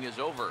the inning is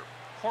over.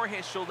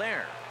 Jorge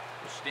Soler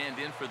will stand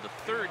in for the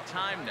 3rd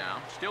time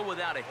now, still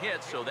without a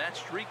hit, so that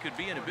streak could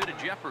be in a bit of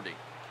jeopardy.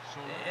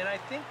 And I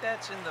think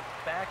that's in the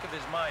back of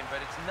his mind, but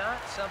it's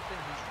not something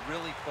he's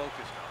really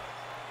focused on.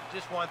 He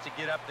just wants to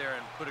get up there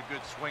and put a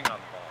good swing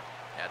on the ball.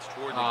 That's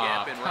toward the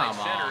gap in right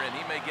center, and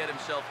he may get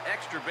himself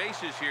extra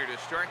bases here to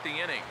start the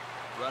inning.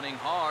 Running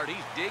hard,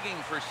 he's digging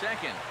for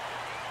second.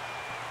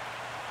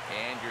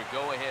 And your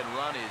go-ahead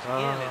run is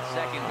in at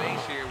second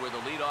base here with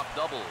a leadoff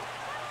double.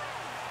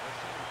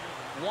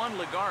 Juan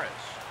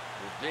Lagares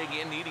will dig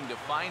in, needing to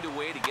find a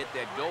way to get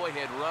that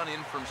go-ahead run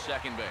in from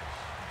second base.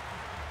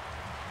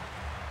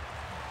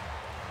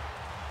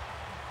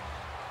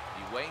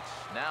 He waits,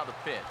 now the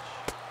pitch.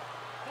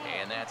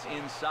 And that's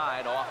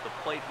inside off the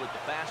plate with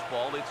the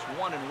fastball. It's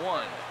 1-1.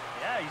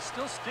 Yeah, he's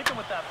still sticking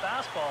with that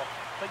fastball,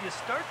 but you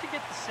start to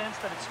get the sense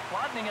that it's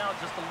flattening out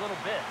just a little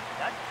bit.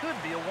 That could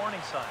be a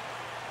warning sign.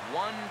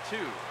 1-2.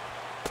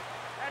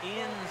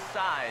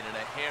 Inside and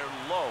a hair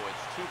low.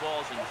 It's 2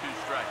 balls and 2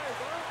 strikes.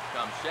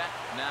 Comes set,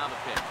 now the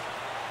pitch.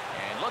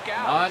 And look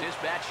out, this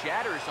bat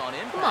shatters on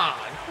impact.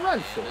 Come on,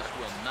 run for it. This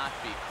will not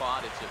be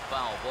caught. It's a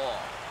foul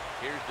ball.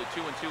 Here's the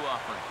 2-2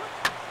 offering.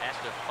 Has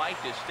to fight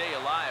to stay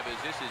alive as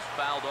this is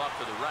fouled off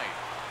to the right.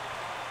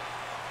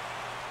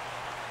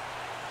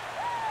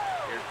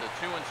 Here's the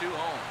 2-2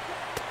 home.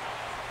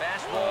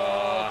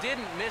 Fastball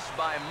didn't miss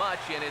by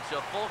much, and it's a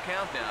full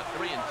count now,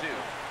 3-2.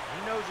 He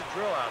knows the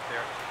drill out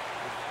there.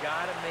 You've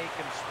got to make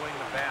him swing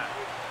the bat.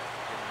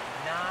 And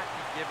not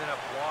be giving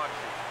up walks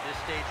at this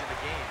stage of the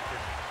game,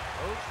 because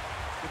those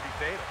could be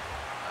fatal.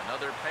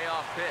 Another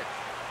payoff pitch.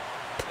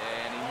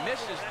 And he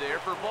misses there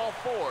for ball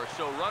 4.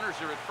 So runners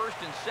are at first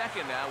and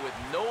second now with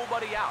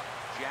nobody out.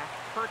 Jack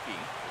Perky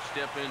will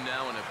step in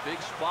now in a big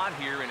spot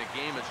here in a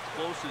game as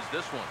close as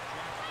this one.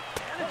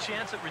 And a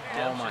chance at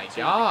redemption. Oh my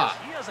God.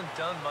 He hasn't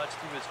done much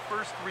through his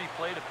first 3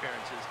 plate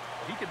appearances.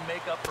 He can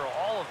make up for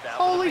all of that.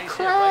 Holy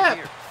crap. Right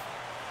here.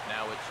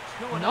 Now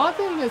it's 2-0.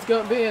 Nothing is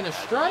going to be in a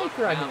strike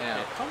right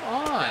now. Come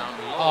on.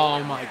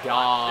 Oh my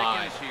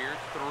God. Here,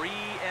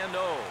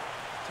 3-0.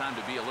 Time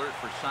to be alert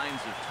for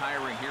signs of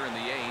tiring here in the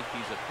 8th.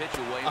 He's a pitch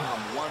away from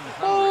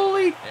 100.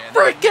 Holy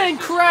freaking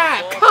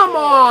crap! Come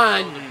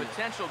on!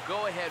 Potential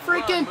go-ahead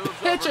freaking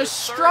pitch a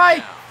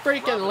strike,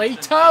 freaking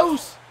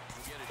Litos!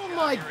 Oh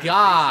my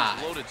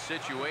God! Loaded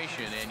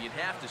situation, and you'd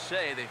have to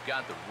say they've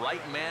got the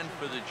right man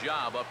for the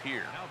job up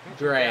here.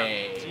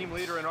 Great. Team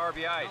leader in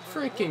RBIs.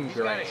 Freaking He's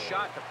got a great.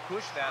 shot to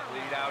push that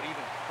lead out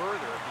even further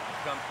if he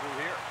can come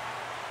through here.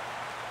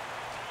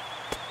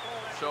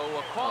 So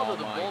a call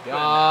to the bullpen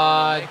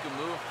God. now to make a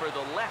move for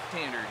the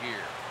left-hander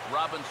here.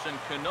 Robinson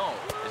Cano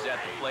is at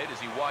the plate as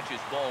he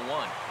watches ball 1.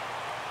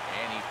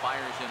 And he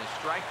fires in a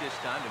strike this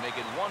time to make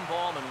it 1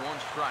 ball and 1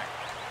 strike.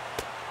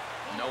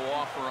 No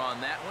offer on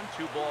that one.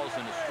 2 balls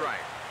and a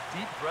strike.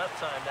 Deep breath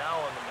time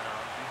now on the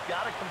mound. You've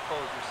got to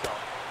compose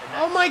yourself.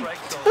 Oh my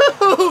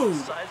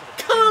dude!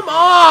 Come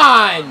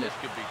on! This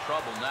could be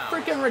trouble now.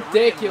 Freaking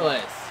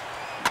ridiculous.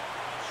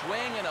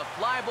 Swing and a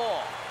fly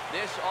ball.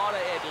 This ought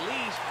to at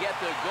least get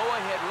the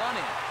go-ahead run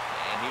in.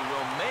 And he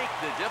will make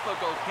the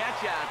difficult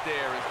catch out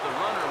there as the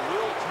runner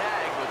will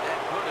tag, but that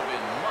could have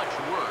been much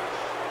worse.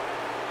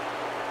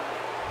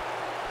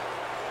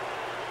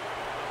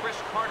 Chris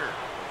Carter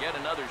will get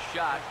another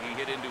shot. He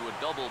hit into a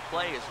double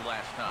play his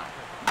last time.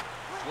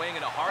 Swing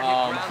and a hard hit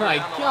grounder. Oh my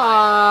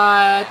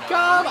God!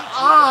 Come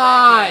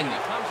on! He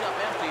comes up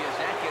empty as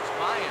that gets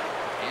by him.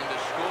 And to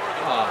score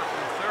the runner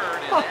from third,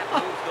 and that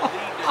moves the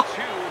lead to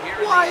 2 here.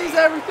 Why is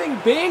everything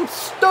being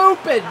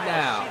stupid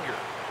now?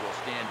 Will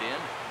stand in.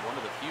 One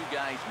of the few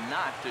guys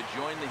not to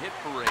join the hit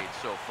parade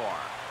so far.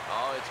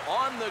 Oh, it's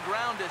on the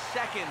ground to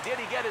second.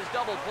 Did he get his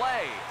double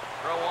play?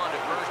 Throw on to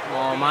first.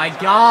 Oh my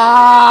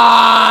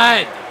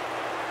God!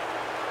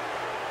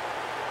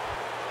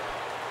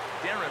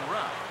 Darren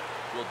Ruff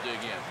will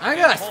dig in. I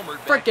gotta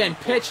frickin'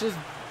 pitch this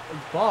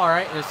ball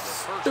right in his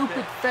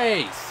stupid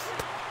face.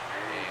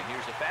 And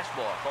here's a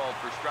fastball called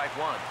for strike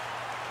one.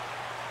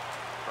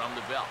 From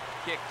the belt,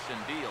 kicks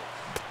and deals.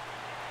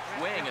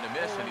 Swing and a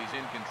miss, and he's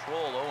in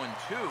control.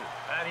 0-2.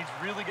 And he's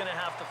really going to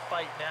have to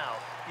fight now.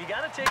 You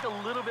got to take a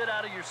little bit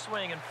out of your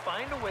swing and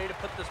find a way to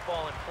put this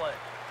ball in play.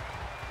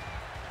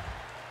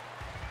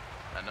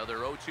 Another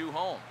 0-2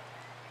 home.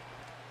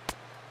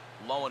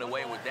 Low and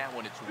away with that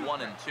one. It's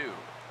 1-2.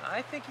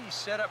 I think he's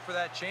set up for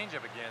that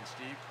changeup again,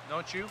 Steve.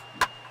 Don't you?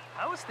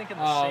 I was thinking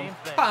the same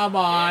thing. Come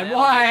on,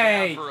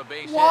 why?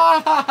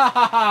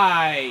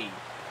 Why?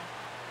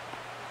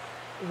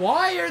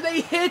 Why are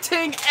they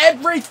hitting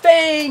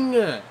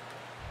everything?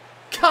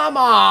 Come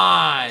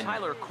on!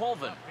 Tyler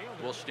Colvin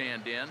will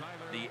stand in.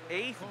 The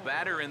 8th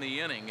batter in the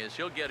inning as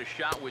he'll get a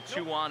shot with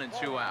 2 on and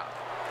 2 out.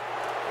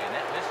 And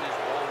that misses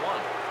ball 1.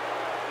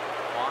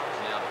 Pause,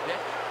 now the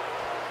pitch.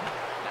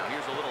 Now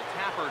here's a little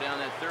tapper down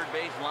that third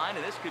base line,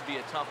 and this could be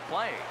a tough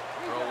play.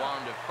 Throw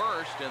on to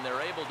first, and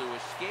they're able to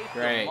escape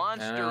the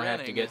monster I don't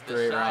have to get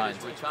 3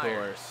 runs, of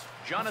course.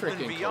 Jonathan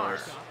Villar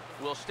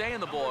will stay in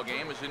the ball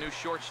game as the new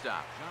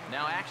shortstop.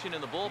 Now action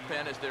in the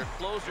bullpen as their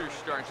closer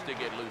starts to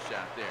get loose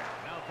out there.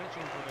 Now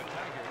pitching for the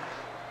Tigers,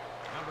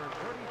 number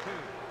 32,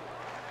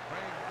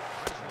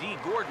 D.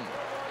 Gordon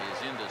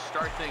is in to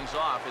start things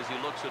off as he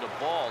looks at a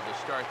ball to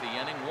start the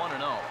inning. 1-0.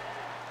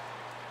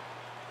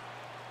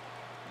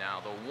 Now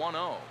the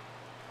 1-0.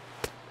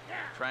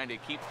 Trying to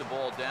keep the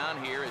ball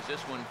down here as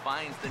this one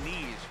finds the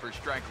knees for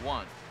strike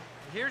 1.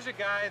 Here's a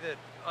guy that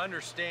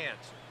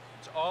understands.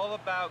 It's all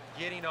about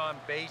getting on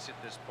base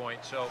at this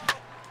point, so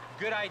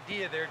good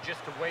idea there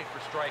just to wait for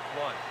strike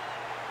 1.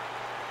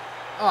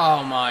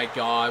 Oh my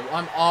God,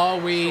 I'm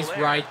always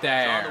right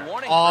there.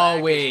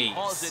 Always.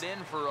 Calls it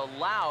in for a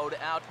loud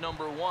out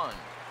number 1.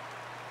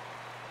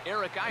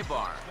 Eric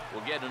Ibar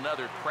will get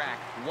another crack,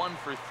 1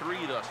 for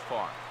 3 thus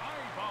far.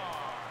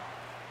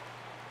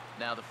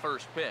 Now the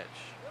first pitch.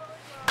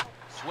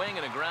 Swing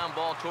and a ground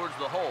ball towards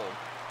the hole.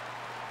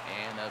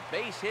 And a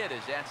base hit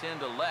as that's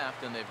into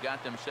left, and they've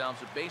got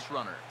themselves a base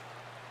runner.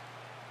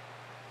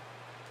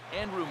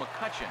 Andrew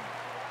McCutchen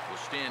will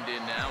stand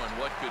in now in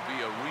what could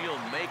be a real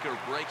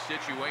make-or-break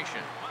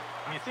situation.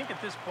 And you think at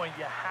this point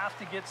you have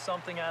to get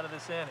something out of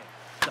this inning.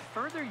 The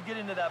further you get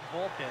into that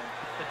bullpen,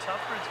 the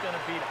tougher it's going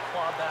to be to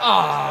claw back.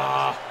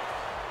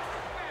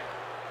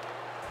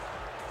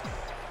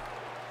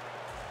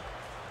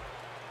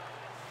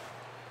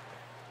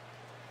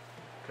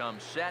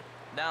 Comes set,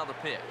 now the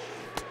pitch.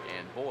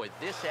 And boy,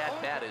 this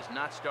at-bat is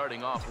not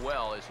starting off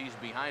well as he's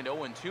behind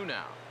 0-2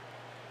 now.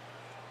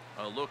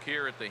 A look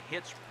here at the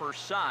hits per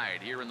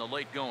side here in the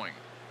late going.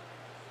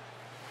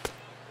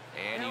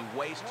 And he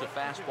wastes a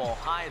fastball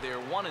high there,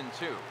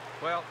 1-2.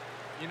 Well,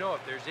 you know,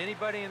 if there's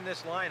anybody in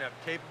this lineup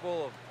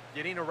capable of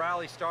getting a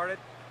rally started,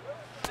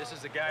 this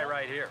is the guy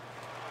right here.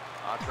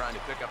 Trying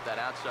to pick up that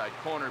outside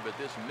corner, but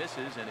this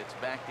misses, and it's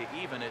back to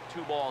even at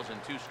 2 balls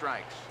and 2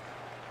 strikes.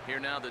 Here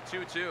now the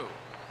 2-2.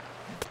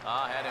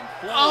 Had him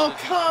fooled. Oh,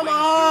 come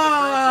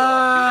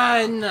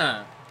on!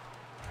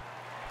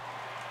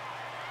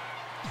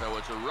 So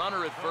it's a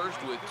runner at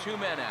first with 2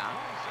 men out,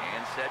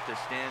 and set to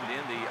stand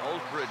in the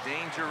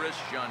ultra-dangerous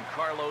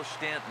Giancarlo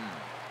Stanton.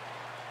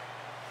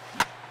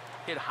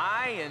 Hit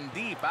high and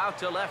deep out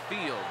to left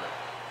field.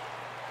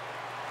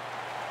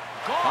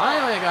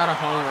 Finally got a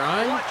home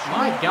run.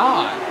 My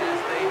God.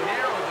 As they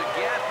narrow the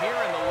gap here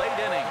in the late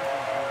inning.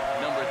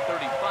 Number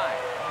 35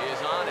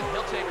 is on, and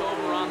he'll take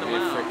over on the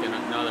mound. Freaking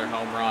another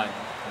home run.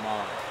 Come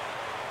on.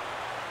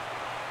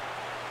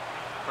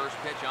 First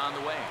pitch on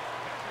the way.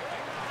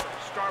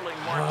 Starling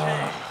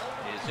Marte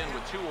is in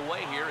with 2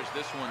 away here as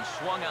this one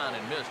swung on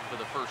and missed for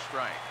the first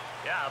strike.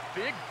 Yeah, a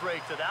big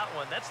break to that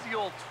one. That's the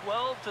old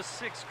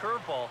 12-6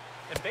 curveball,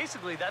 and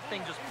basically that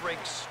thing just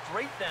breaks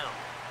straight down.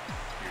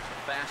 Here's a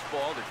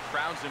fastball that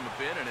crowds him a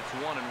bit, and it's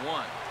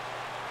 1-1.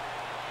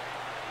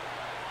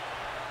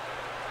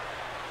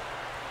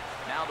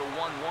 Now the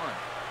 1-1.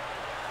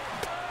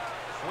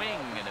 Swing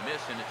and a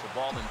miss, and it's a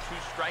ball and 2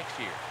 strikes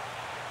here.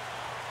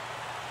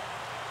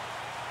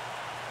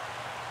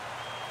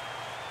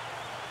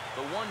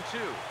 The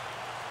 1-2.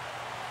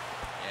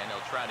 And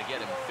they'll try to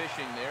get him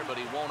fishing there, but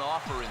he won't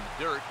offer in the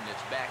dirt, and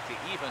it's back to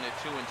even at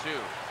 2-2.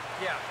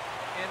 Yeah,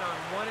 and on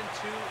 1-2,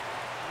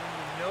 when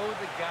you know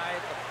the guy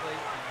at the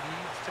plate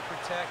needs to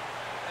protect,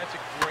 that's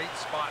a great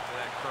spot for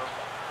that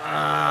curveball.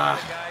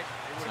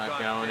 It's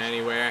not going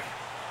anywhere.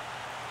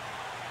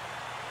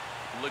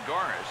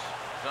 Lagares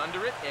is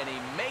under it, and he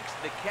makes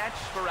the catch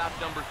for out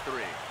number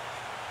 3.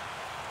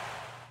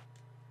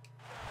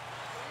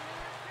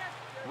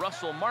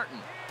 Russell Martin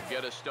will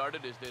get us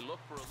started as they look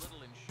for a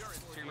little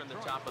insurance here in the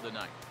top of the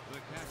 9th. The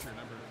catcher,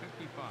 number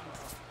 55,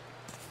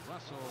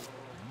 Russell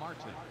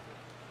Martin.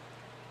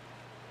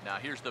 Now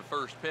here's the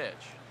first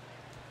pitch.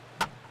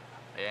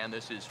 And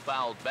this is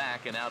fouled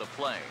back and out of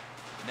play.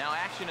 Now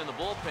action in the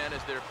bullpen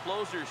as their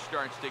closer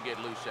starts to get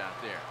loose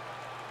out there.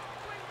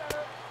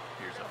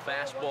 Here's a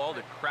fastball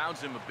that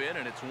crowds him a bit,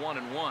 and it's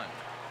 1-1.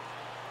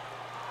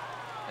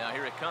 Now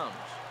here it comes.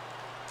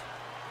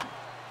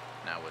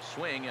 Now a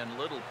swing and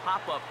little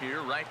pop-up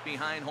here right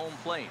behind home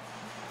plate.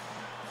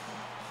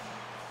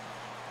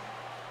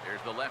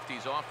 There's the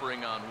lefty's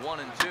offering on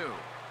 1-2.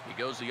 He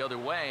goes the other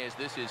way as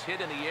this is hit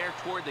in the air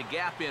toward the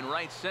gap in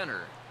right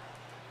center.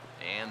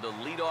 And the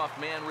leadoff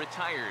man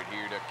retired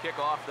here to kick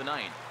off the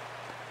ninth.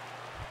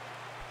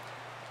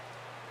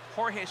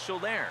 Jorge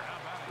Soler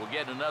will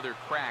get another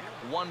crack,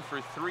 1 for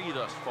 3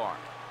 thus far.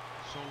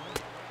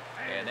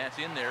 And that's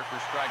in there for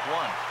strike 1.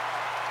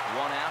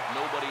 1 out,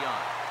 nobody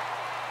on.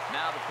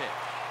 Now the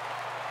pitch.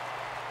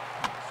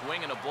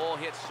 Swing and a ball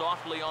hit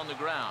softly on the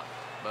ground,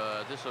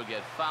 but this will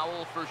get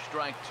foul for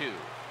strike 2.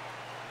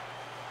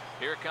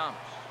 Here it comes.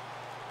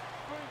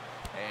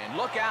 And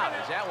look out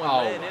as that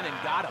one ran in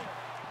and got him.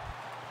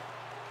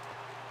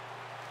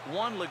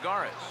 Juan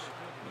Lagares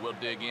will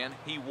dig in.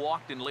 He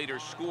walked and later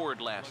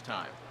scored last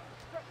time.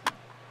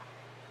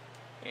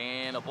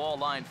 And a ball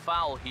line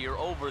foul here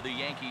over the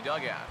Yankee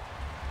dugout.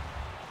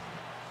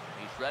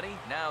 He's ready.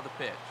 Now the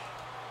pitch.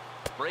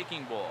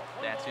 Breaking ball.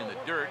 That's in the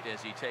dirt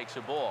as he takes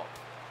a ball.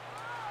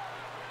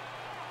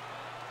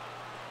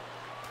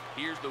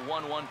 Here's the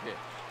 1-1 pitch.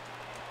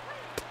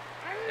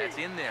 That's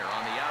in there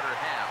on the outer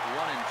half.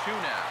 1-2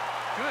 now.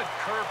 Good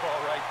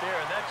curveball right there,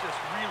 and that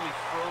just really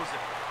froze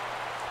it.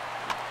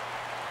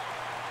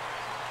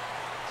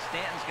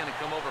 Stanton's going to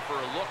come over for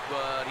a look,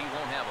 but he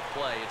won't have a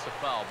play. It's a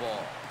foul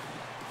ball.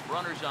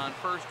 Runners on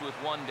first with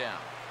 1 down.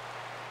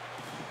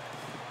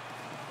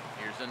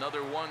 Here's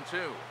another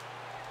 1-2.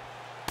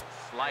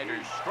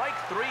 Sliders, strike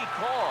 3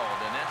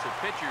 called, and that's a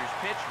pitcher's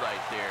pitch right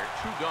there.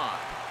 2 gone.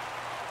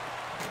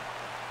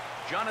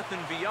 Jonathan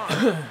Villar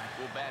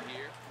will bat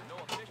here. No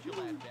official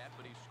at bat,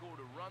 but he scored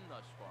a run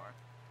thus far.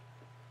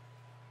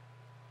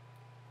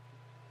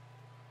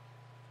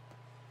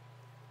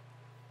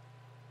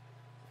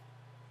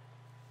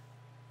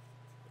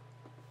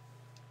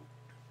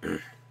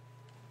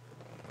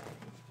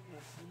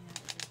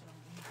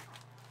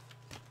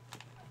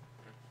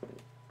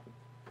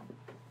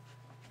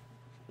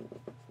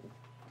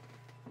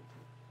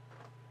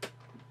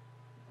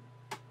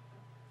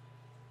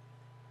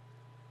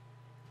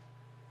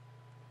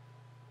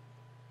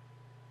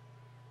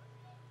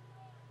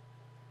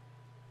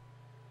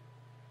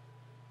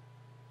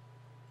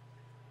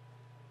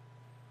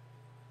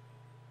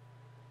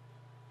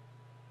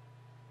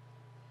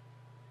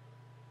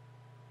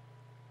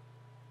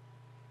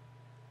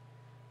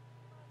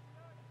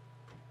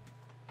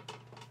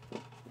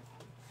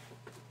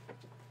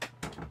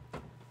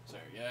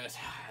 Guys, I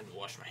had to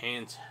wash my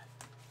hands.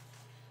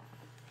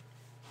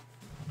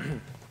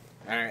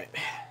 Alright.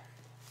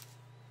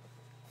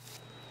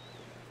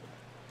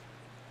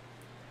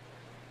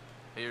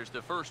 Here's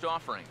the first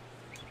offering.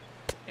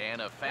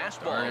 And a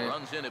fastball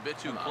runs in a bit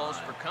too close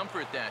for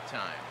comfort that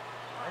time.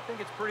 I think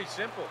it's pretty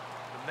simple.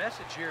 The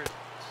message here is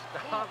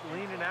stop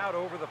leaning out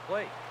over the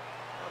plate.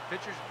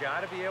 Pitchers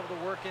got to be able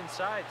to work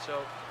inside,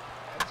 so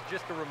that's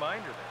just a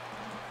reminder there.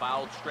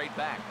 Fouled straight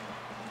back.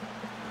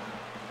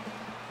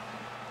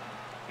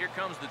 Here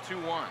comes the 2-1.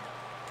 To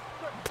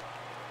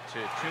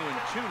 2-2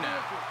 now.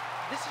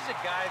 This is a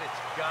guy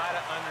that's got to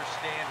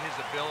understand his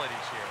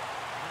abilities here.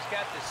 He's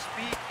got the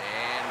speed.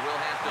 And we'll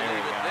have to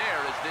leave it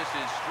there as this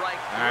is strike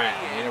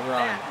 3. And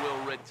that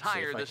will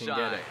retire the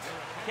side.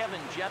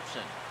 Kevin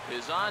Jepson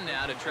is on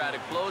now to try to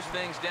close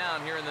things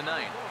down here in the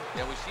ninth.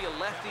 And we see a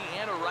lefty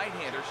and a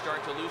right-hander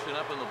start to loosen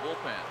up in the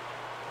bullpen.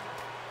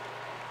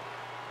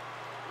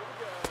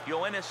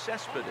 Yoenis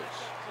Cespedes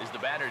is the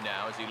batter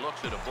now as he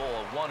looks at a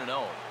ball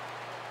 1-0.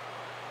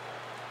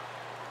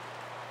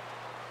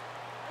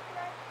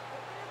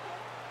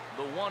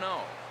 The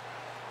 1-0.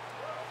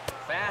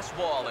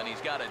 Fastball, and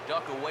he's got to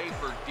duck away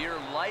for dear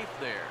life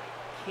there.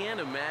 Can't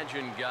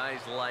imagine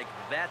guys like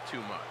that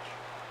too much.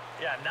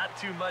 Yeah, not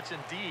too much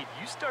indeed.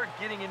 You start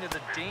getting into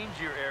the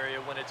danger area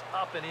when it's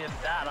up and in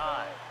that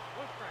high.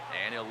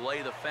 And he'll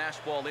lay the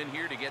fastball in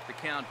here to get the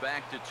count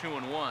back to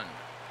 2-1.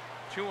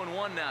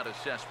 2-1 now to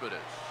Cespedes.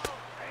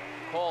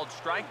 Called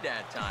strike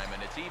that time,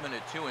 and it's even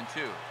at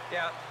 2-2.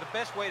 Yeah, the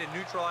best way to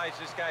neutralize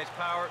this guy's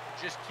power,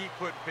 just keep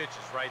putting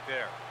pitches right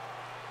there.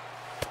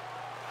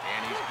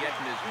 And he's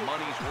getting his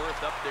money's worth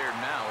up there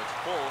now. It's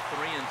full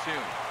 3-2.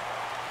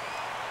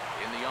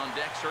 In the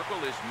on-deck circle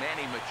is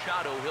Manny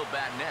Machado. He'll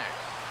bat next.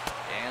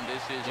 And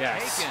this is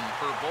taken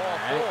for ball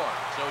 4.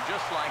 So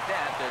just like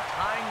that, the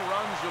tying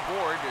runs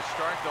aboard to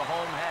start the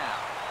home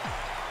half.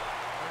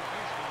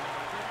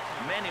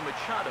 Manny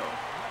Machado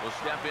will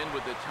step in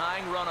with the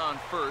tying run on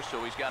first,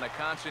 so he's got to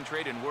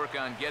concentrate and work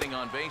on getting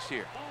on base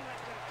here.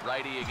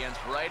 Righty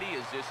against righty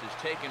as this is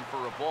taken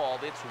for a ball.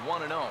 It's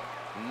 1-0.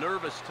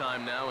 Nervous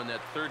time now in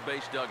that third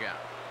base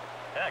dugout.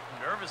 Heck,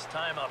 nervous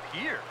time up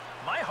here.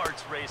 My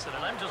heart's racing,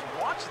 and I'm just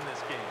watching this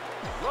game.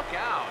 Look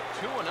out,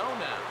 2-0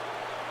 now.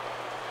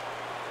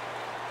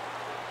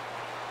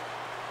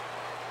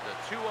 The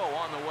 2-0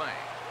 on the way.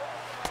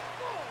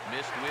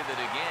 Missed with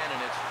it again,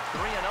 and it's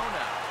 3-0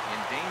 now.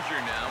 In danger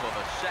now of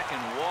a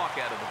second walk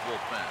out of the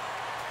bullpen.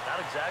 Not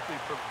exactly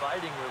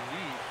providing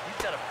relief. He's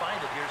got to find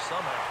it here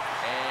somehow.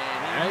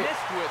 And he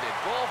missed with it.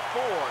 Ball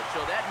 4. So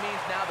that means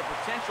now the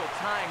potential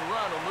tying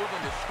run will move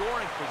into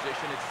scoring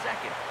position at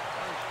second.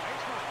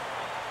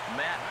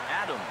 Matt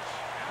Adams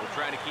will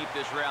try to keep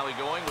this rally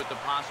going with the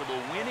possible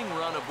winning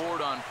run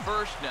aboard on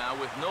first now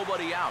with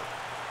nobody out.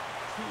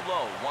 Too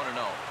low, 1-0.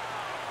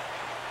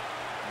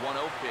 1-0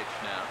 pitch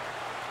now.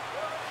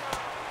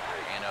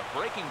 And a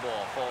breaking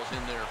ball falls in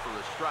there for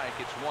a strike.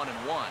 It's 1-1.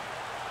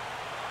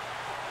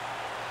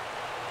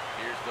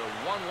 Here's the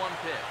 1-1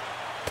 pitch.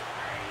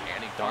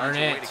 And he finds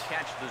a way to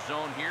catch the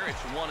zone here. It's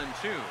 1-2.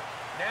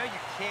 Now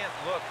you can't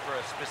look for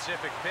a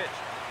specific pitch.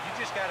 You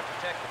just got to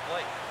protect the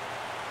plate.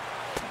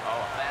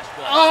 Oh,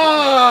 fastball.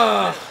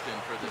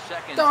 And for the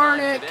second darn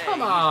time it, today, come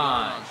he's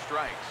on. gone on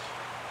strikes.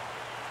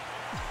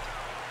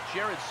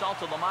 Jared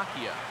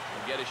Saltalamacchia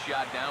will get a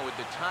shot now with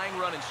the tying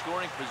run in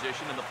scoring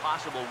position and the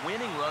possible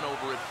winning run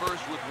over at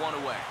first with one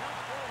away.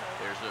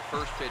 There's a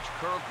first pitch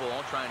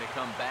curveball trying to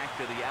come back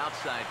to the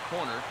outside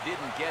corner.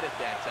 Didn't get it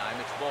that time.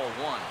 It's ball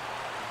 1.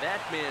 That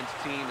man's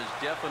team has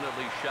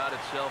definitely shot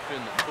itself in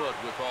the foot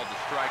with all the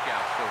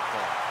strikeouts so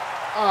far.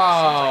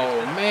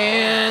 Oh,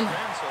 man.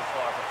 So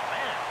far, but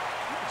man,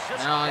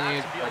 now I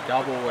need a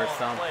double or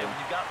something. When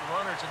you got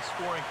runners in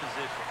scoring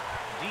position.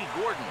 D.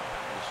 Gordon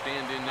will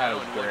stand in now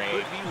in what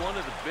could be one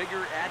of the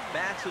bigger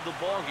at-bats of the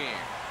ball game.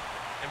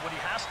 And what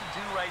he has to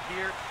do right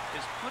here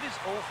is put his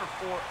 0 for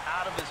 4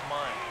 out of his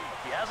mind.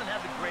 He hasn't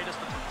had the greatest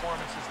of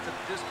performances to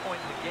this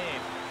point in the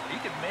game. He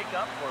could make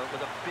up for it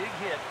with a big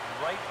hit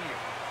right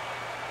here.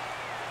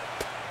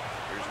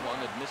 Here's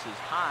one that misses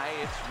high.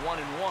 It's 1-1.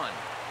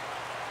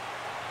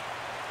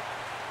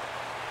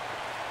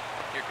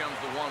 Here comes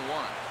the 1-1.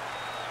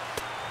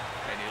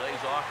 And he lays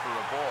off for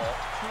a ball.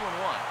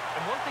 2-1.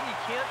 And one thing you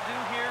can't do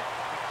here,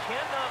 you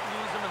cannot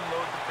lose him and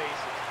load the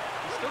bases.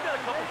 He's still got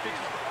a couple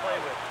pitches to play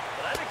with,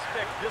 but I'd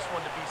expect this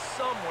one to be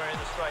somewhere in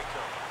the strike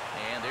zone.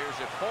 And there's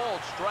a called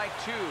strike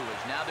 2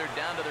 as now they're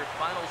down to their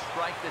final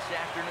strike this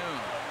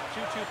afternoon.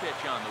 2-2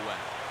 pitch on the way.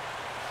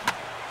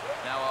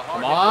 Now a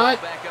hard hit ball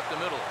back up the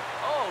middle.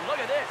 Oh, look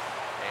at this.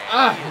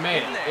 He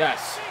made it.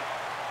 Yes.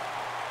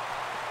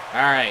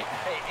 All right.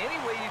 Hey, any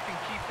way you can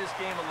keep this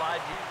game alive,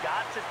 you've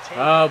got to take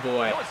it. Oh,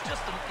 boy. I know it's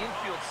just an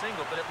infield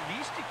single, but at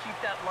least you keep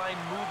that line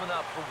moving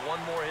up for one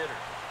more hitter.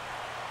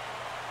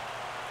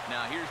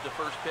 Now here's the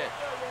first pitch.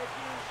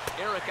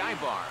 Eric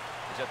Ibar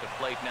is at the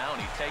plate now, and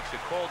he takes a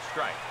cold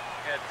strike.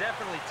 Yeah,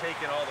 definitely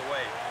taken all the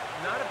way.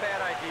 Not a bad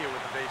idea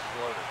with the bases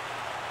loaded.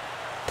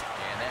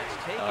 And that's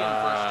taken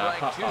for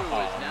strike 2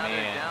 as now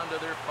they're down to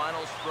their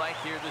final strike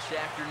here this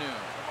afternoon.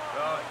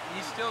 Well,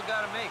 he's still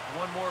got to make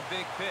one more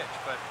big pitch,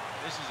 but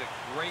this is a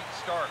great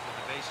start with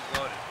the bases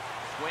loaded.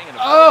 Swinging a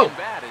broken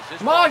bat as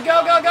this come on,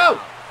 go, go, go!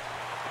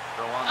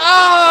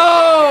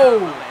 Oh!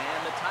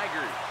 And the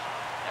Tigers.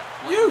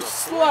 You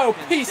slow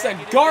piece of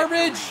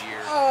garbage!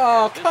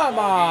 Oh, come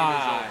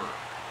on!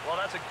 Well,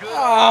 that's a good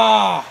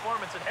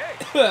performance, and hey,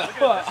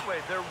 look at it this way.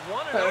 They're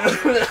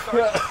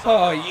 1-0.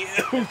 Oh, you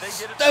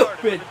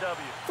stupid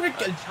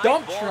freaking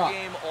dump truck!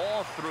 Game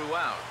all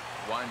throughout.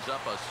 Winds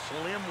up a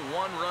slim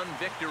one-run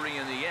victory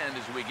in the end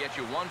as we get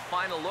you one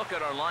final look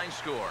at our line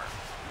score.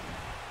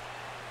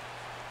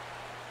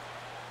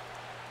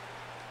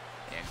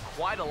 And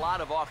quite a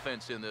lot of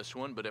offense in this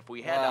one, but if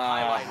we had to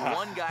highlight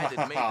one guy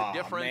that made the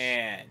difference,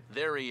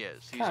 there he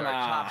is. He's our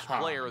top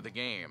player of the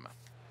game.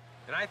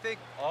 And I think,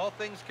 all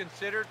things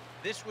considered,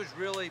 this was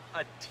really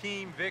a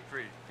team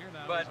victory.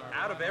 But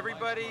out of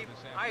everybody,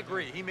 I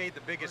agree, he made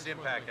the biggest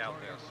impact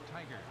out there.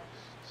 Tigers,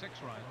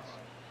 6 runs,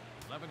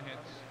 11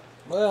 hits.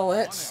 Well,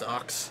 that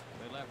sucks.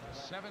 They left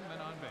 7 men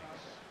on base.